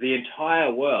 the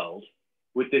entire world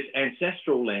with this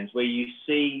ancestral lens where you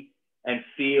see and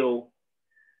feel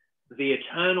the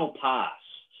eternal past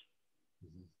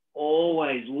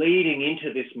always leading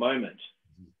into this moment.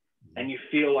 And you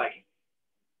feel like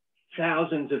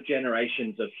thousands of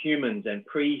generations of humans and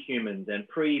pre-humans and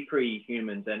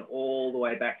pre-humans and all the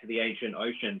way back to the ancient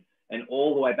ocean and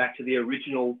all the way back to the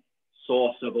original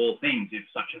source of all things, if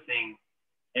such a thing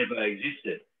ever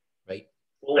existed.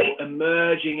 All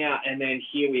emerging out, and then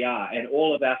here we are, and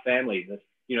all of our families,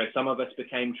 you know, some of us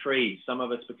became trees, some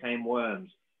of us became worms,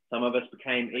 some of us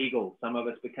became eagles, some of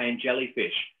us became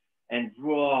jellyfish, and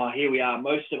raw, here we are.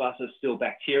 Most of us are still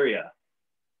bacteria.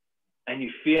 and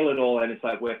you feel it all, and it's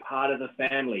like we're part of the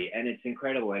family, and it's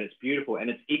incredible, and it's beautiful, and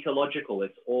it's ecological.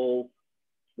 It's all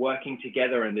working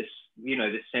together, and this, you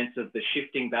know, this sense of the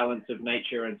shifting balance of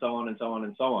nature, and so on and so on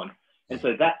and so on. And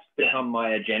so that's become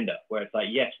my agenda, where it's like,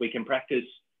 yes, we can practice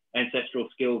ancestral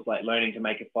skills like learning to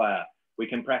make a fire. We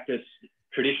can practice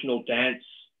traditional dance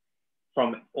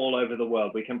from all over the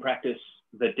world. We can practice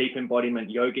the deep embodiment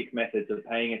yogic methods of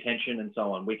paying attention and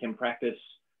so on. We can practice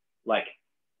like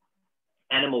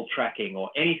animal tracking or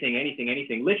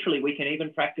anything. Literally, we can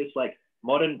even practice like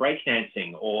modern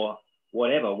breakdancing or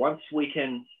whatever.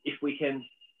 If we can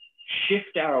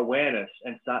shift our awareness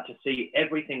and start to see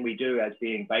everything we do as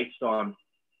being based on,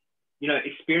 you know,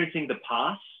 experiencing the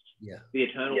past, the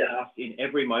eternal past in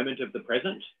every moment of the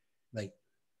present. Right.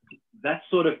 That's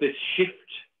sort of the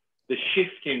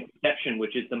shift in perception,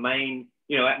 which is the main,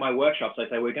 you know, at my workshops, I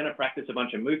say, we're going to practice a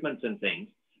bunch of movements and things,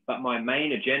 but my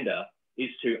main agenda is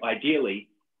to ideally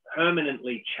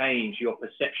permanently change your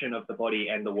perception of the body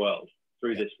and the world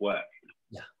through this work.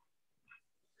 Yeah.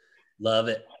 Love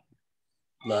it.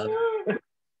 Love it.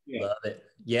 Yeah. Love it.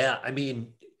 Yeah. I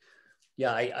mean,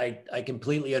 yeah, I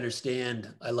completely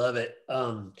understand. I love it.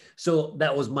 So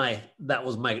that was my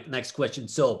next question.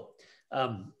 So,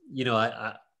 you know,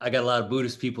 I got a lot of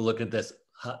Buddhist people looking at this.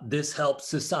 This helps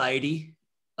society.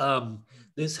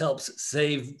 This helps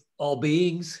save all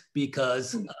beings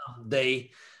because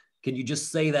can you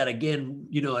just say that again,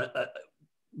 you know,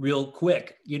 real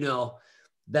quick, you know,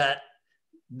 that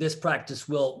this practice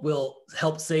will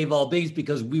help save all beings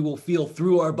because we will feel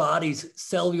through our bodies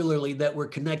cellularly that we're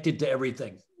connected to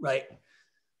everything, right?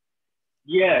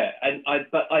 Yeah,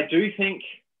 but I do think,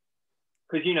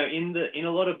 because, you know, in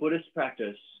a lot of Buddhist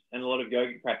practice and a lot of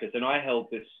yogic practice, and I held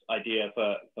this idea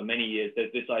for many years,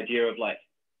 there's this idea of like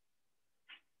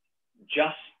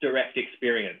just direct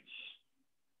experience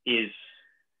is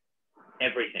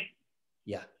everything.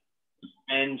 Yeah.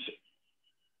 And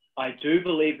I do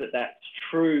believe that that's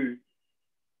true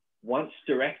once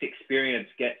direct experience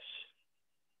gets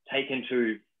taken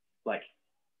to like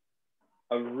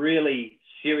a really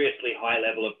seriously high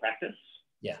level of practice.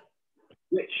 Yeah.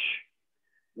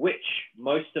 Which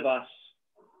most of us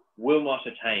will not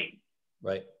attain.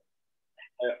 Right.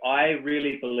 So I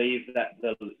really believe that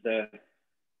the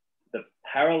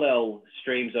parallel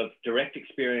streams of direct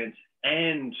experience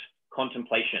and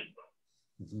contemplation.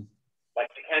 Mm-hmm. Like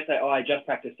you can't say, oh, I just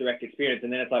practice direct experience.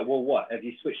 And then it's like, well, what? Have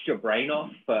you switched your brain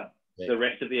off for the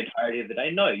rest of the entirety of the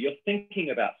day? No, you're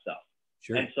thinking about stuff.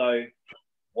 Sure. And so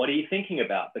what are you thinking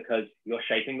about? Because you're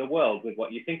shaping the world with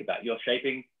what you think about. You're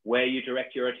shaping where you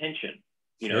direct your attention.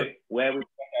 You know, where we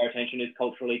direct our attention is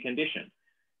culturally conditioned.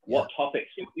 Yeah. What topics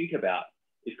you think about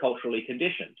is culturally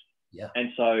conditioned. Yeah. And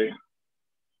so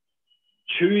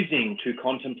choosing to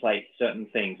contemplate certain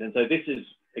things. And so this is,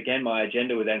 again, my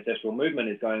agenda with Ancestral Movement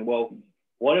is going, well,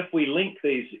 what if we link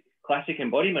these classic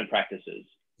embodiment practices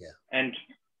and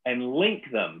link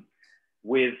them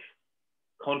with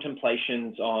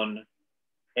contemplations on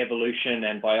evolution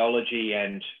and biology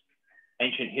and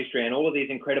ancient history and all of these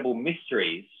incredible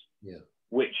mysteries,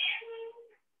 which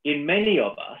in many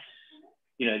of us,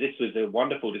 you know, this was a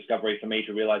wonderful discovery for me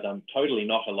to realize I'm totally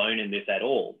not alone in this at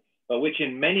all, but which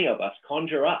in many of us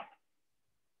conjure up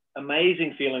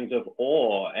amazing feelings of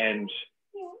awe and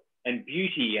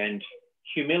beauty and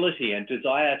humility and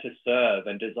desire to serve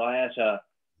and desire to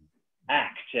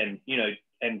act and, you know,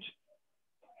 and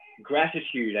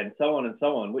gratitude and so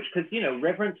on, which, because, you know,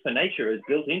 reverence for nature is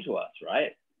built into us,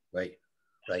 right? Right.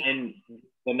 And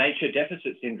the nature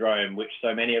deficit syndrome, which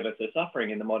so many of us are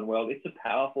suffering in the modern world, it's a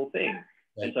powerful thing.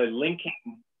 Right. And so linking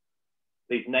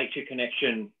these nature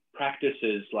connection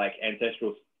practices like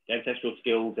ancestral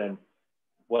skills and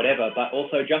whatever, but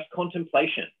also just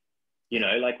contemplation, you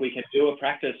know, like we can do a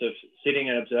practice of sitting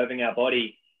and observing our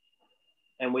body,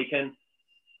 and we can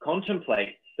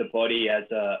contemplate the body as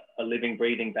a living,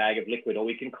 breathing bag of liquid, or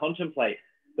we can contemplate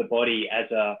the body as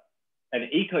an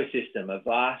ecosystem, a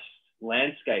vast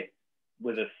landscape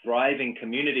with a thriving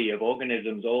community of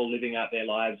organisms all living out their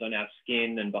lives on our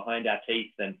skin and behind our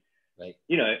teeth, and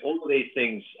you know, all of these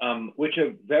things, which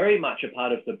are very much a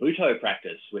part of the Bhutto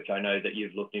practice, which I know that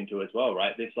you've looked into as well,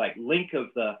 right? This like link of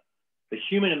the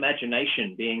human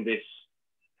imagination being this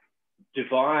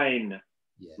divine,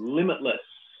 limitless,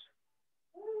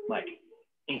 like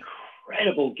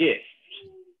incredible gift.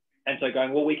 And so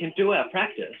going, well, we can do our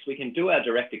practice, we can do our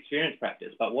direct experience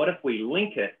practice, but what if we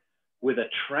link it with a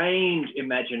trained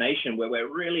imagination where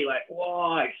we're really like,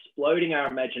 whoa, exploding our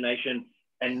imagination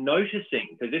and noticing,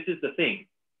 because this is the thing,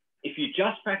 if you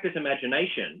just practice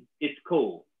imagination, it's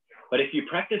cool. But if you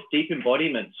practice deep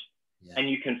embodiment Yeah. and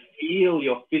you can feel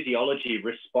your physiology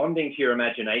responding to your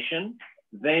imagination,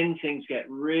 then things get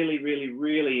really, really,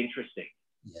 really interesting.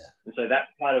 Yeah. And so that's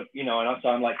part of, you know, and so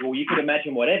I'm like, well, you could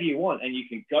imagine whatever you want and you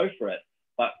can go for it.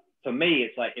 But for me,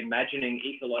 it's like imagining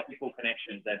ecological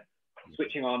connections and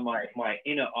switching on my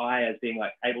inner eye as being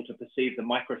like able to perceive the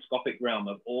microscopic realm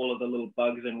of all of the little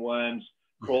bugs and worms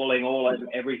crawling all over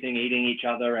everything, eating each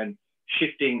other, and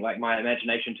shifting like my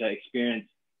imagination to experience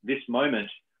this moment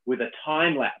with a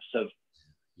time lapse of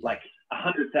like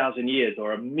 100,000 years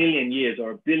or 1,000,000 years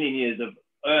or 1 billion years of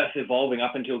Earth evolving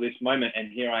up until this moment,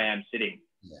 and here I am sitting.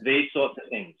 These sorts of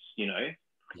things, you know.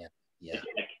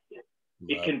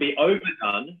 It can be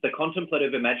overdone. The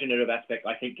contemplative, imaginative aspect,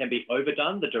 I think, can be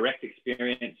overdone. The direct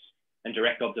experience and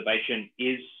direct observation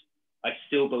is, I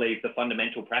still believe, the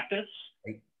fundamental practice.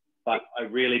 But I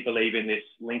really believe in this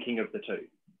linking of the two.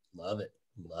 Love it,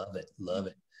 love it, love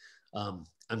it.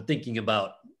 I'm thinking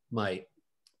about my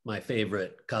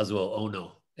favorite Kazuo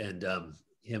Ono, and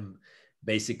him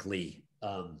basically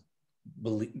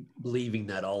believing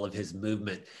that all of his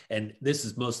movement, and this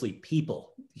is mostly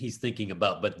people he's thinking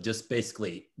about, but just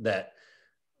basically that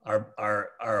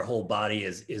our whole body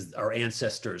is our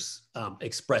ancestors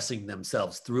expressing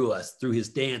themselves through us, through his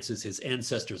dances, his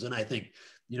ancestors. And I think,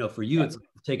 you know, for you, it's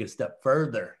take it a step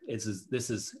further. This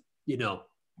is, you know,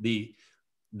 the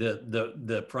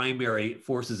primary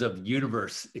forces of the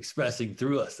universe expressing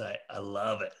through us. I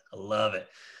love it. I love it.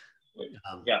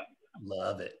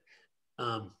 Love it.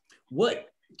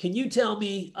 What can you tell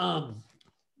me?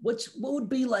 What would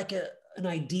be like an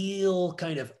ideal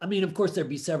kind of? I mean, of course there'd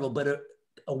be several, but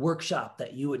a workshop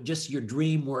that you would, just your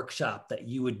dream workshop that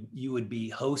you would be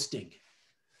hosting.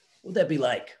 What would that be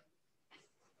like?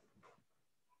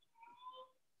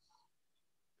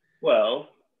 Well,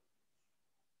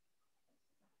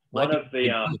 one of the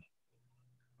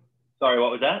sorry,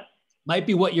 what was that? Might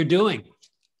be what you're doing.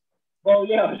 Well,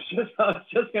 yeah, I was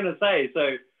just going to say.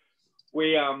 So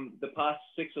we the past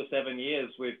 6 or 7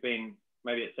 years, we've been,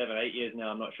 maybe it's 7, 8 years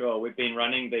now, I'm not sure. We've been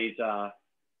running these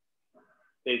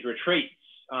retreats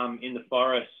in the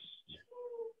forest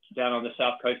down on the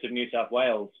south coast of New South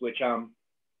Wales, which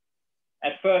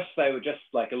at first they were just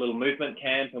like a little movement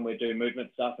camp, and we'd do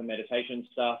movement stuff and meditation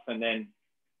stuff. And then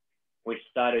we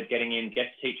started getting in guest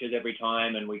teachers every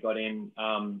time, and we got in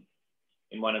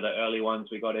one of the early ones,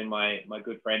 we got in my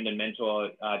good friend and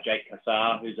mentor, Jake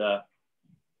Kassar, who's a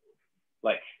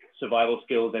like survival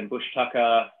skills and bush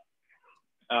tucker,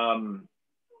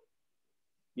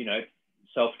 you know,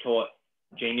 self-taught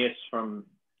genius from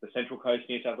the Central Coast,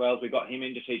 New South Wales. We got him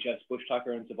in to teach us bush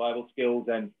tucker and survival skills.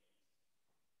 And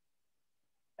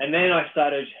then I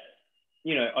started,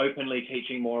 you know, openly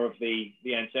teaching more of the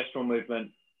ancestral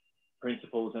movement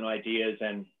principles and ideas,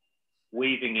 and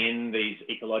weaving in these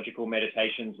ecological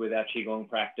meditations with our Qigong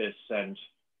practice. And,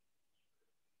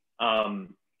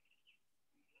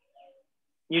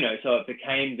 you know, so it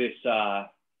became this,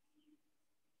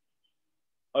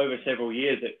 over several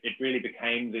years, it really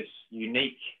became this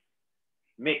unique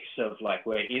mix of like,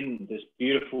 we're in this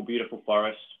beautiful, beautiful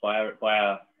forest by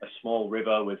a small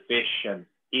river with fish and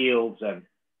eels, and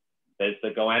there's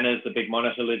the goannas, the big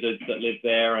monitor lizards that live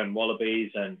there, and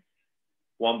wallabies and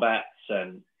wombats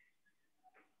and,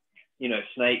 you know,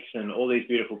 snakes and all these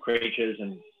beautiful creatures,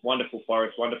 and wonderful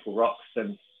forests, wonderful rocks.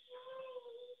 And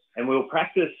we'll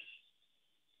practice,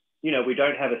 you know, we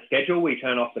don't have a schedule. We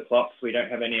turn off the clocks. We don't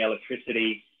have any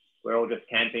electricity. We're all just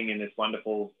camping in this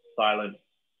wonderful, silent,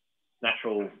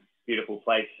 natural, beautiful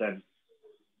place. And,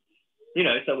 you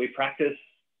know, so we practice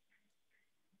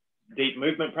deep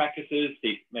movement practices,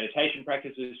 deep meditation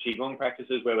practices, Qigong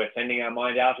practices, where we're sending our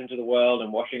mind out into the world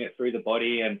and washing it through the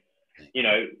body, and, you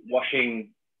know, washing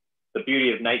the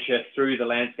beauty of nature through the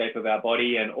landscape of our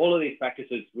body, and all of these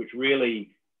practices which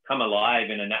really come alive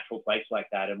in a natural place like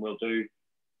that. And we'll do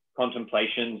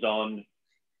contemplations on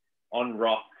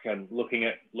rock, and looking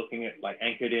at like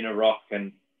anchored in a rock,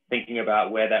 and thinking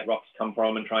about where that rock's come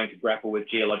from, and trying to grapple with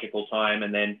geological time,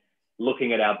 and then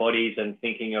looking at our bodies and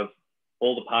thinking of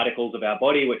all the particles of our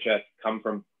body which are come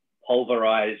from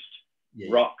pulverized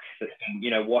rock that's,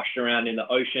 you know, washed around in the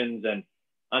oceans and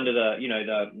under the, you know,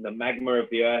 the magma of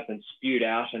the earth, and spewed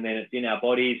out, and then it's in our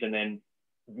bodies, and then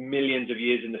millions of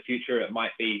years in the future it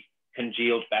might be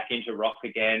congealed back into rock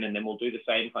again. And then we'll do the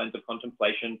same kinds of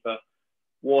contemplation for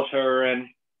water and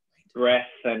breath,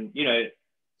 and, you know,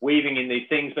 weaving in these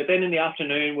things. But then in the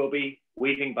afternoon we'll be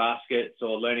weaving baskets,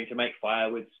 or learning to make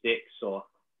fire with sticks, or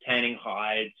tanning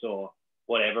hides, or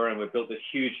whatever. And we've built this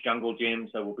huge jungle gym,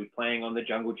 so we'll be playing on the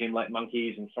jungle gym like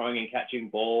monkeys, and throwing and catching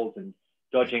balls and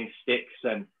dodging sticks,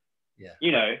 and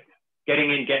you know,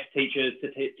 getting in guest teachers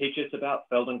to teach us about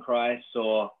Feldenkrais,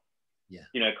 or, Yeah.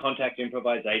 you know, contact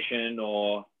improvisation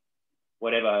or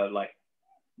whatever, like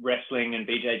wrestling and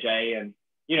BJJ, and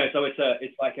you know, so it's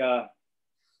like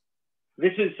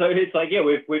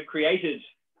we've created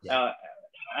a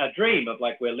dream of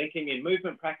like, we're linking in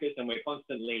movement practice and we're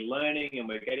constantly learning and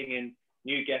we're getting in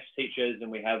new guest teachers, and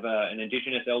we have an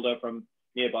indigenous elder from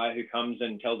nearby who comes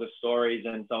and tells us stories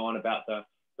and so on about the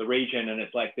region. And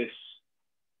it's like this,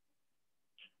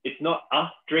 it's not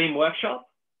a dream workshop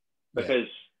because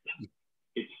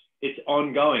it's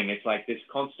ongoing. It's like this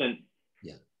constant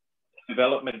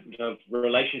development of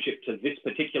relationship to this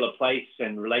particular place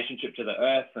and relationship to the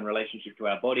earth and relationship to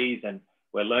our bodies. And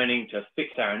we're learning to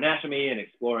fix our anatomy and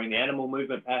exploring the animal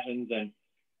movement patterns and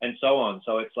so on.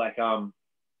 So it's like, I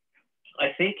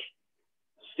think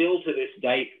still to this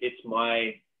date, it's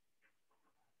my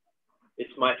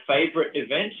favorite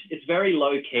event. It's very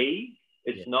low key.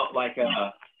 It's not like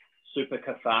a super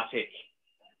cathartic,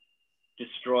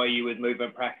 destroy you with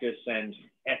movement practice and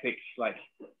epic like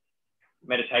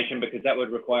meditation, because that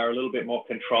would require a little bit more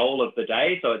control of the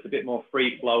day. So it's a bit more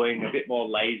free flowing, a bit more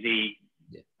lazy,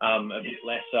 a bit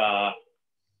less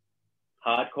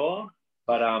hardcore.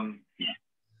 But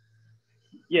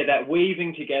that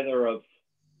weaving together of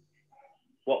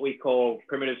what we call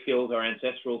primitive skills or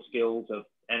ancestral skills of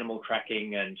animal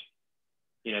tracking and,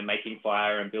 you know, making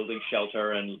fire and building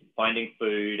shelter and finding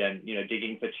food and, you know,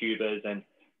 digging for tubers, and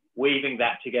weaving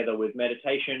that together with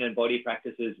meditation and body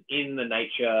practices in the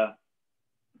nature,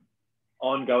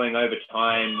 ongoing over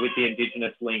time with the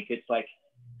indigenous link. It's like,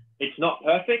 it's not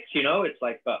perfect, you know, it's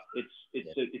like, but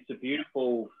it's a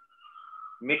beautiful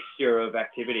mixture of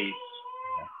activities.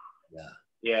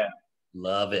 Yeah.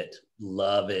 Love it.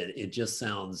 Love it. It just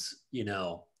sounds, you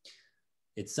know,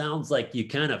 it sounds like you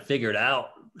kind of figured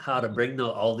out how to bring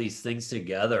all these things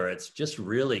together. It's just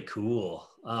really cool.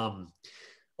 A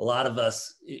lot of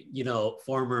us, you know,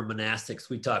 former monastics,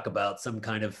 we talk about some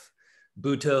kind of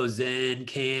Buto Zen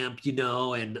camp, you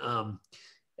know,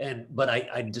 but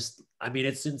I mean,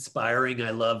 it's inspiring.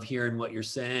 I love hearing what you're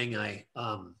saying.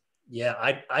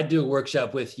 I'd do a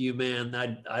workshop with you, man.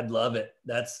 I'd love it.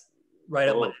 That's right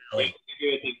up my alley.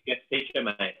 You as a guest teacher,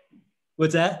 mate.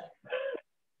 What's that?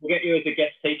 We'll get you as a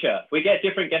guest teacher. We get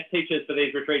different guest teachers for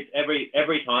these retreats every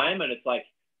time, and it's like,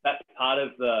 that's part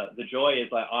of the joy.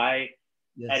 Is like,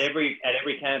 at every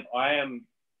camp, I am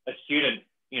a student.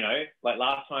 You know, like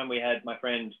last time we had my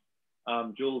friend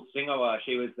Jules Singawa.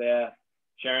 She was there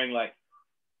sharing like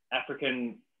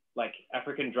African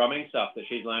drumming stuff that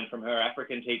she's learned from her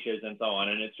African teachers and so on.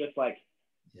 And it's just like,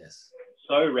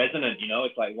 so resonant, you know.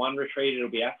 It's like one retreat it'll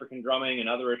be African drumming,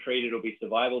 another retreat it'll be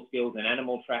survival skills and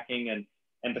animal tracking, and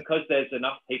because there's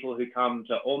enough people who come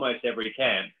to almost every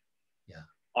camp,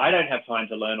 I don't have time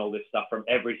to learn all this stuff from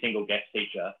every single guest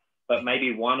teacher, but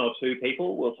maybe one or two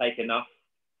people will take enough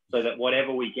so that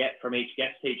whatever we get from each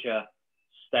guest teacher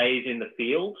stays in the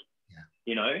field,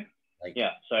 you know.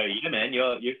 So man,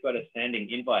 you've got a standing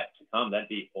invite to come. That'd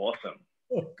be awesome.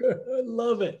 Oh, good. I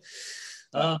love it.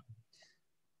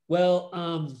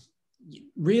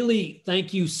 Really,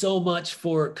 thank you so much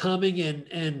for coming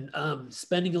and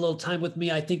spending a little time with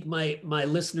me. I think my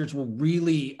listeners will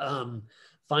really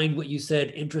find what you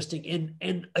said interesting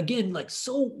and again, like,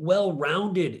 so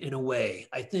well-rounded in a way.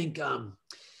 I think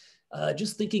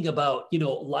just thinking about, you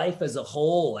know, life as a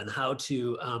whole and how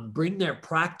to bring their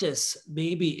practice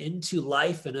maybe into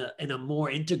life in a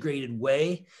more integrated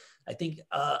way. I think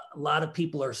a lot of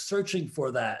people are searching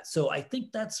for that. So I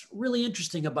think that's really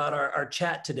interesting about our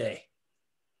chat today.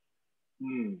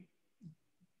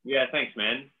 Yeah, thanks,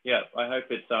 man. Yeah, I hope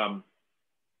it's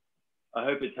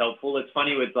helpful. It's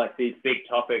funny with like these big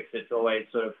topics, it's always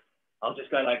sort of, I'll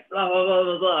just go like blah blah blah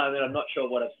blah blah, and then I'm not sure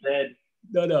what I've said.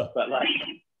 No. But like,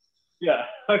 yeah,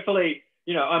 hopefully,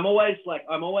 you know, I'm always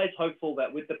hopeful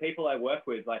that with the people I work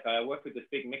with, like I work with this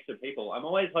big mix of people, I'm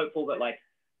always hopeful that like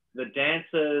the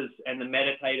dancers and the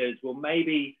meditators will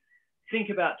maybe think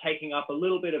about taking up a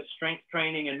little bit of strength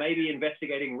training and maybe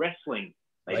investigating wrestling,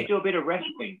 maybe do a bit of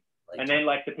wrestling. And then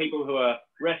like the people who are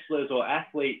wrestlers or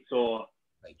athletes or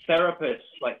therapists,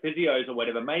 like physios or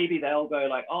whatever, maybe they'll go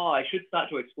like, oh, I should start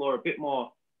to explore a bit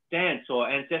more dance or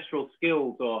ancestral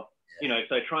skills, or, you know,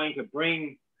 so trying to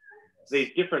bring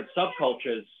these different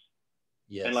subcultures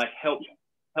and like help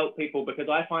people, because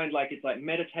I find like, it's like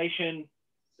meditation,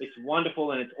 it's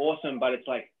wonderful and it's awesome, but it's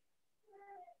like,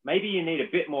 maybe you need a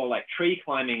bit more like tree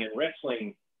climbing and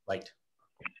wrestling.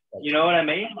 You know what I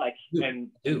mean? Like, and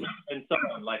so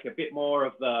on, like a bit more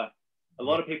of a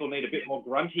lot of people need a bit more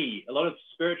grunty. A lot of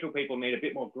spiritual people need a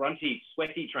bit more grunty,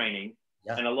 sweaty training.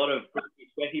 And a lot of grunty,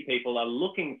 sweaty people are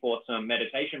looking for some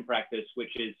meditation practice,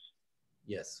 which is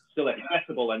Yes. still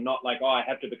accessible and not like, oh, I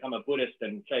have to become a Buddhist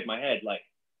and shave my head. Like,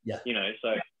 Yeah. you know,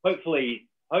 so hopefully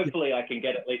I can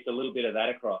get at least a little bit of that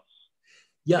across.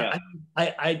 Yeah.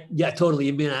 Yeah, totally.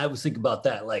 I mean, I always think about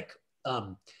that. Like,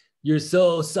 you're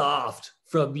so soft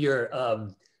from your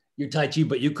Tai Chi,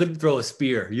 but you couldn't throw a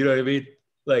spear. You know what I mean?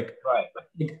 Like, right.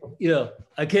 You know,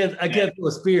 I can't throw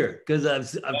a spear because I'm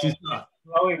too soft.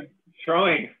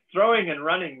 Throwing and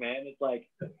running, man. It's like,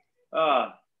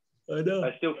 I know.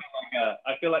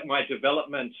 I feel like my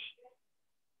development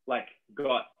like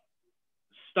got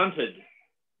stunted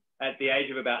at the age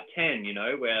of about 10, you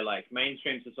know, where like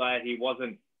mainstream society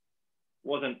wasn't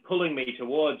pulling me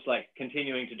towards like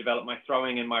continuing to develop my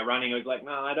throwing and my running. I was like,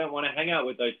 no, I don't want to hang out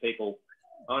with those people.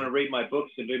 I want to read my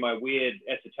books and do my weird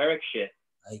esoteric shit.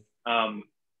 Right.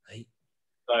 Right.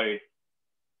 So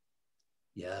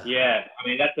yeah, I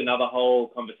mean, that's another whole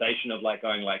conversation of like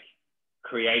going like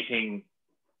creating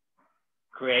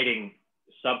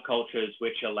subcultures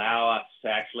which allow us to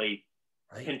actually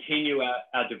continue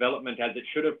our development as it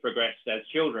should have progressed as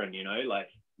children, you know, like,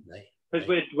 because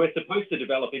we're supposed to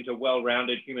develop into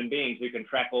well-rounded human beings who can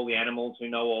track all the animals, who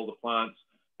know all the plants,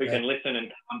 who can listen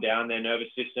and calm down their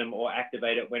nervous system or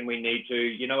activate it when we need to,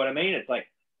 you know what I mean? It's like,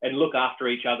 and look after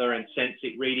each other and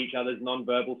read each other's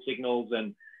nonverbal signals.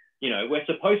 And, you know, we're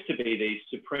supposed to be these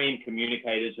supreme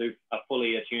communicators who are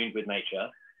fully attuned with nature.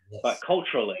 Yes. But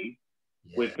culturally,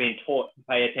 we've been taught to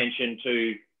pay attention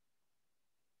to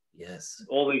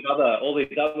all these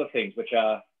other things, which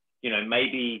are, you know,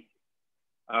 maybe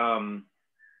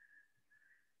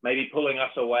pulling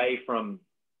us away from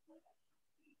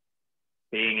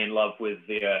being in love with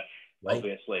the earth,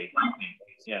 obviously.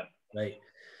 Yeah. Right.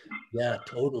 Yeah,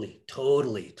 totally.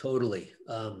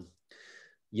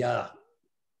 Yeah,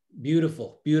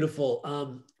 beautiful.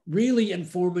 Really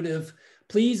informative.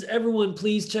 Please, everyone,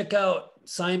 please check out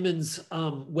Simon's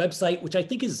website, which I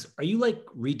think are you like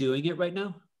redoing it right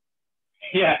now?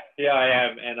 Yeah, I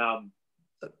am. And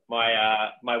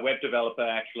my web developer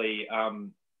actually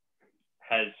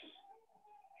has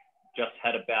just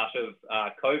had a bout of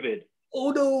COVID.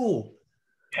 Oh no!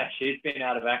 Yeah, she's been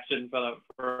out of action for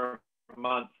a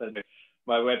month, and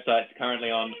my website's currently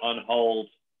on hold.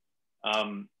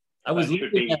 It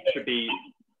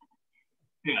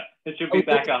should be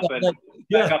back up and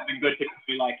good to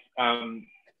be like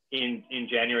in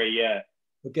January. Yeah.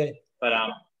 Okay. But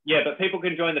but people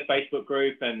can join the Facebook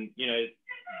group and, you know,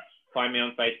 find me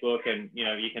on Facebook, and, you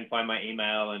know, you can find my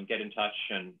email and get in touch,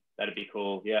 and that'd be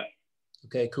cool. Yeah.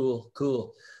 Okay, cool.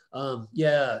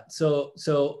 Yeah. So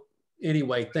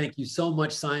anyway, thank you so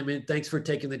much, Simon. Thanks for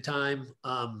taking the time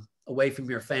away from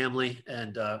your family,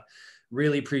 and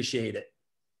really appreciate it.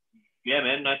 Yeah,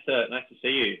 man. Nice to see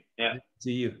you. Yeah.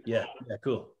 See you. Yeah.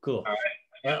 Cool. All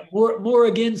right. More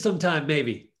again sometime,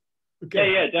 maybe.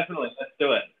 Okay. Yeah, definitely. Let's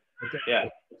do it. Okay. Yeah.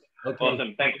 Okay.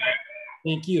 Awesome. Thanks.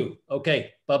 Thank you.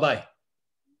 Okay. Bye-bye.